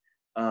majority,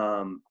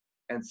 and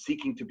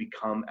seeking to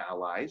become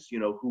allies, you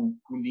know, who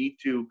need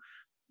to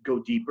go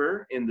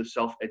deeper in the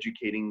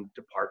self-educating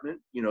department,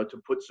 you know, to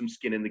put some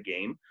skin in the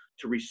game,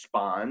 to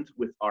respond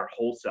with our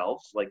whole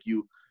selves, like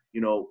you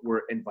know,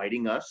 were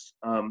inviting us,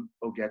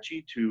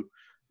 Ogechi, to,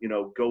 you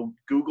know, go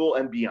Google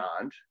and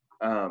beyond.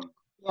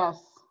 Yes,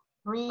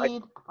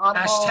 read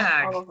Audible.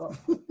 Hashtag. All of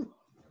it. Yeah.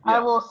 I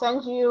will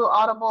send you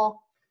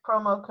Audible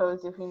promo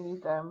codes if you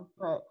need them.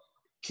 But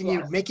can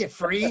you make it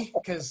free?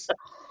 Because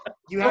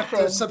you have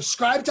to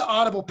subscribe to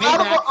Audible, pay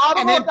that,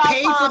 and then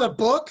pay for the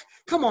book.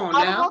 Come on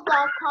now.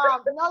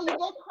 Audible.com. No, you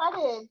get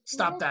credit.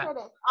 Stop that.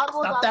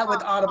 Stop that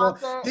with Audible.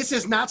 This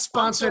is not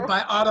sponsored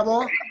by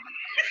Audible.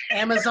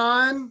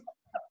 Amazon.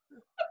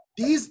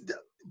 These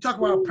talk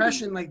about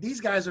oppression. Like,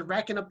 these guys are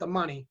racking up the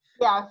money.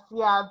 Yes,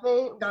 yeah.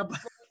 They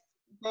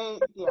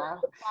yeah.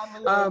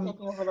 Taking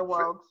over the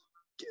world.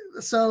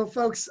 So,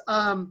 folks,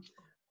 and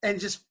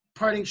just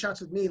parting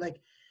shots with me,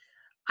 like,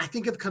 I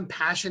think of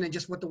compassion and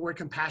just what the word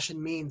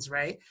compassion means,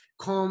 right?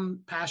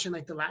 Compassion,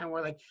 like the Latin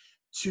word, like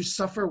to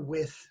suffer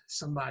with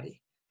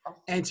somebody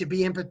and to be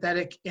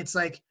empathetic. It's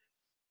like,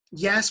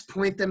 yes,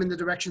 point them in the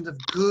directions of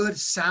good,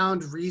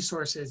 sound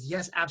resources.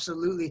 Yes,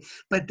 absolutely.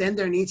 But then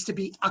there needs to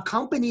be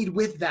accompanied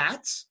with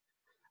that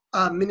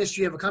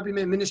ministry of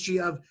accompaniment, ministry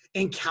of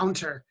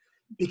encounter,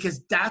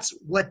 because that's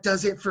what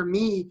does it for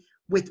me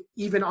with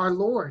even our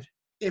Lord.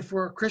 If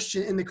we're a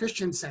Christian in the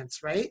Christian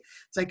sense, right?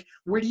 It's like,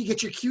 where do you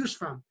get your cues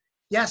from?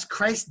 Yes,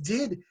 Christ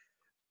did,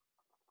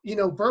 you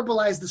know,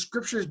 verbalize the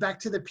scriptures back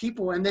to the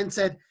people and then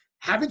said,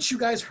 haven't you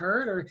guys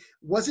heard, or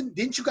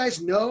didn't you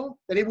guys know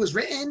that it was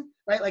written,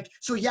 right? Like,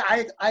 so yeah,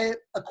 I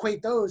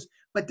equate those,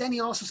 but then he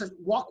also says,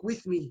 walk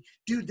with me,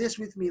 do this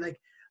with me. Like,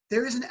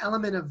 there is an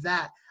element of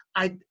that.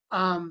 I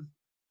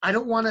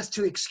don't want us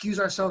to excuse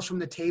ourselves from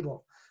the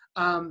table.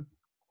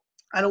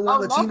 I don't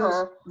want Latinos,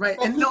 never. Right?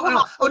 And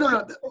no, hold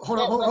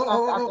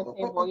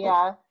on.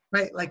 Yeah.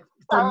 Right, like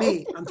for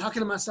me, I'm talking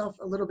to myself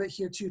a little bit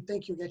here too.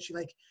 Thank you, Ogechi.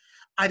 Like,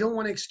 I don't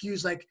want to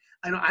excuse, like,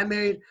 I know I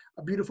married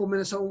a beautiful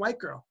Minnesotan white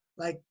girl.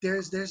 Like,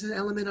 there's an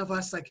element of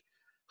us, like,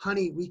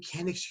 honey, we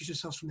can't excuse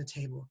ourselves from the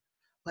table.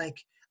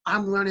 Like,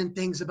 I'm learning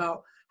things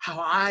about how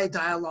I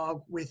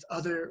dialogue with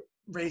other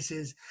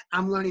races.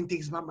 I'm learning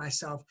things about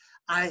myself.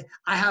 I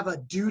have a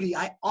duty.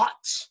 I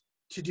ought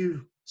to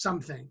do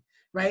something,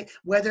 right?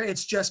 Whether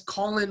it's just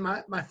calling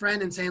my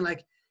friend and saying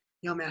like,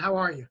 yo, man, how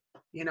are you?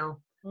 You know,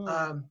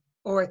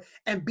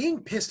 and being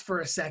pissed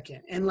for a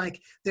second. And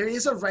like, there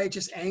is a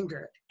righteous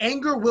anger.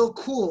 Anger will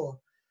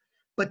cool,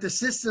 but the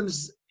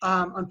systems,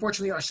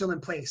 unfortunately, are still in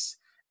place.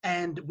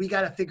 And we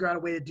got to figure out a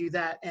way to do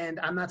that. And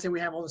I'm not saying we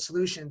have all the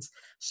solutions.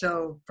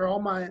 So for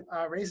all my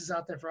races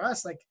out there, for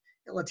us, like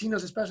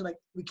Latinos especially, like,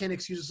 we can't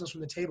excuse ourselves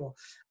from the table.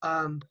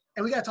 And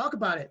we got to talk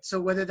about it. So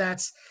whether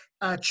that's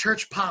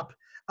church pop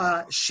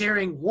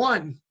sharing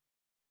one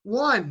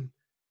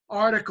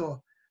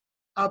article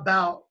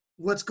about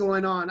what's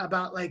going on,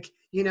 about like,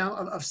 you know,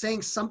 of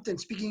saying something,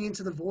 speaking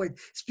into the void,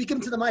 speaking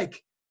to the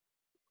mic.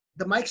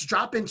 The mic's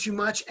dropping too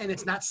much and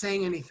it's not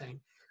saying anything.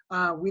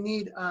 We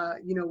need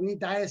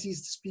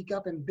dioceses to speak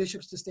up and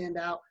bishops to stand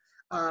out.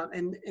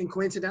 And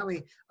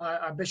coincidentally,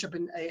 our bishop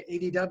in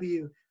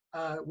ADW,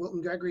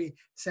 Wilton Gregory,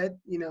 said,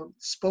 you know,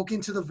 spoke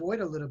into the void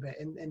a little bit.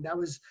 And that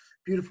was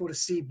beautiful to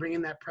see,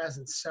 bringing that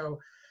presence. So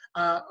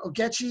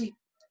Ogechi,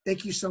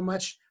 thank you so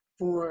much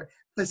for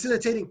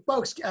facilitating.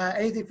 Folks,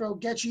 anything for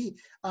Ogechi?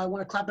 I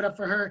want to clap it up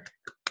for her,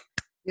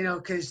 you know,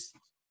 because,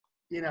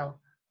 you know,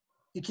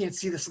 you can't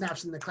see the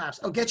snaps and the claps.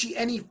 Ogechi,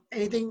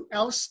 anything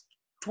else?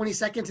 20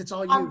 seconds, it's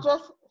all you.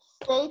 Just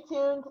stay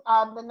tuned.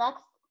 The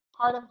next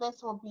part of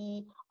this will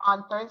be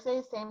on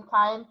Thursday, same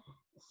time.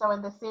 So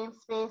in the same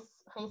space,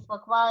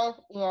 Facebook Live.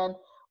 And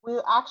we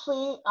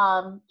actually,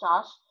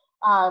 Josh,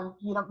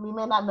 you know, we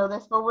may not know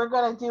this, but we're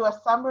going to do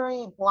a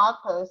summary blog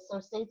post.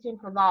 So stay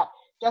tuned for that.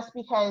 Just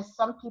because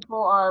some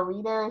people are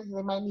readers,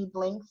 they might need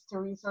links to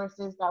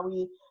resources that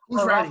we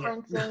were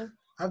referencing.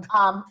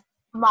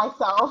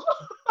 Myself.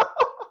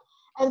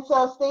 And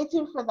so stay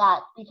tuned for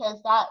that,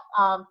 because that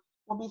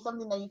will be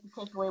something that you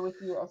can take away with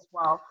you as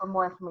well for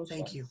more information.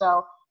 Thank you.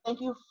 So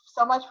thank you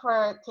so much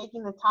for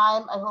taking the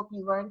time. I hope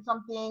you learned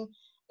something,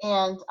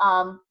 and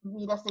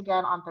meet us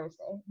again on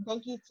Thursday.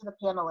 Thank you to the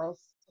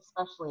panelists,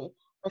 especially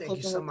for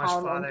taking the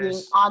time and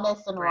being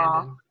honest and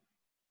raw.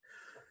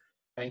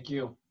 Thank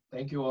you.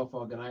 Thank you all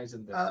for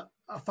organizing this.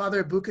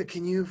 Father Ibuka,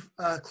 can you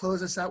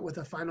close us out with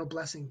a final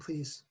blessing,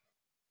 please?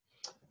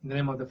 In the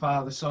name of the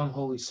Father, the Son,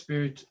 Holy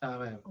Spirit.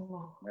 Amen.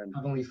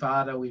 Heavenly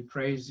Father, we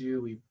praise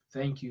you. We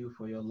thank you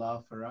for your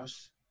love for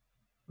us.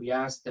 We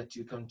ask that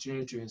you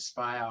continue to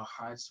inspire our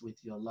hearts with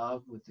your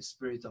love, with the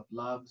spirit of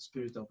love,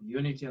 spirit of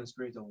unity, and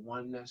spirit of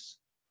oneness,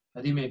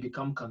 that it may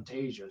become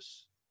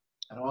contagious,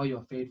 and all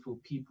your faithful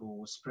people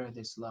will spread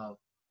this love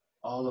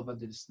all over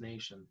this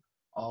nation,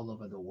 all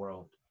over the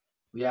world.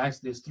 We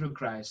ask this through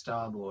Christ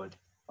our Lord.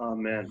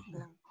 Amen.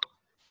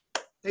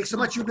 Thanks so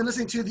much. You've been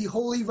listening to the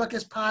Holy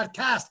Ruckus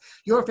Podcast,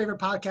 your favorite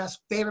podcast.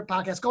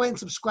 Go ahead and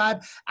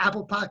subscribe.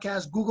 Apple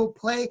Podcasts, Google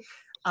Play,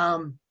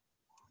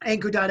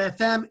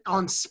 Anchor.fm,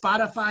 on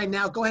Spotify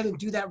now. Go ahead and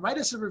do that. Write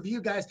us a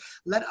review, guys.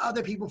 Let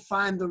other people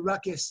find the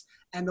ruckus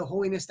and the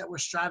holiness that we're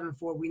striving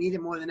for. We need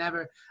it more than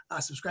ever.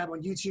 Subscribe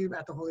on YouTube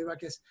at the Holy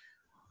Ruckus.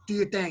 Do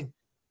your thing.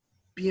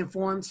 Be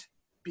informed.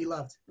 Be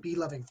loved. Be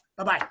loving.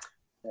 Bye-bye.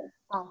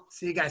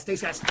 See you guys.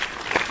 Thanks, guys.